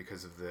hesitant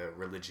because of the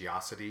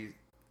religiosity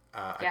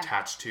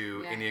attached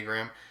to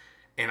Enneagram.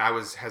 And I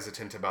was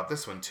hesitant about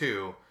this one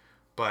too,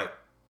 but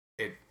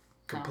it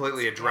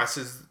completely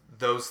addresses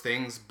those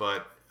things,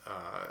 but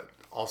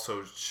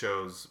also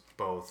shows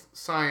both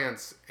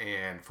science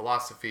and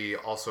philosophy,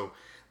 also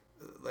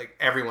like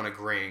everyone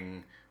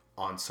agreeing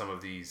on some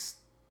of these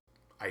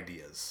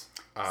ideas,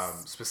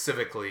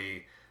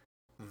 specifically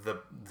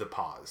the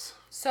pause.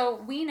 So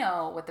we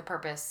know what the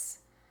purpose,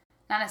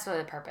 not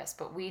necessarily the purpose,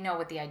 but we know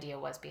what the idea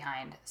was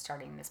behind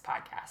starting this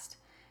podcast,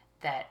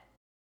 that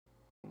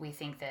we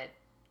think that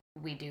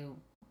we do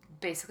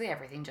basically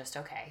everything just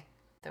okay,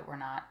 that we're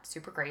not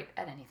super great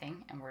at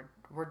anything, and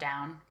we're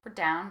down for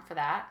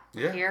that.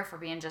 We're here for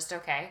being just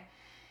okay.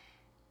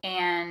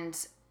 And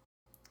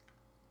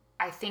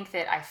I think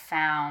that I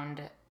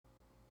found,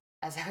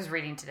 as I was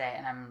reading today,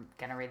 and I'm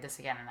going to read this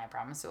again, and I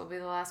promise it will be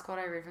the last quote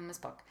I read from this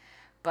book,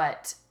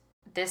 but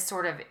this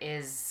sort of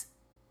is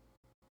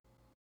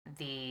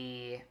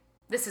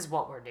this is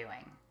what we're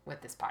doing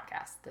with this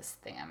podcast, this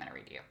thing I'm going to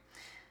read you.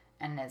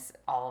 And is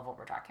all of what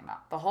we're talking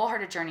about. The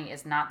wholehearted journey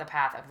is not the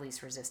path of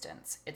least resistance. It's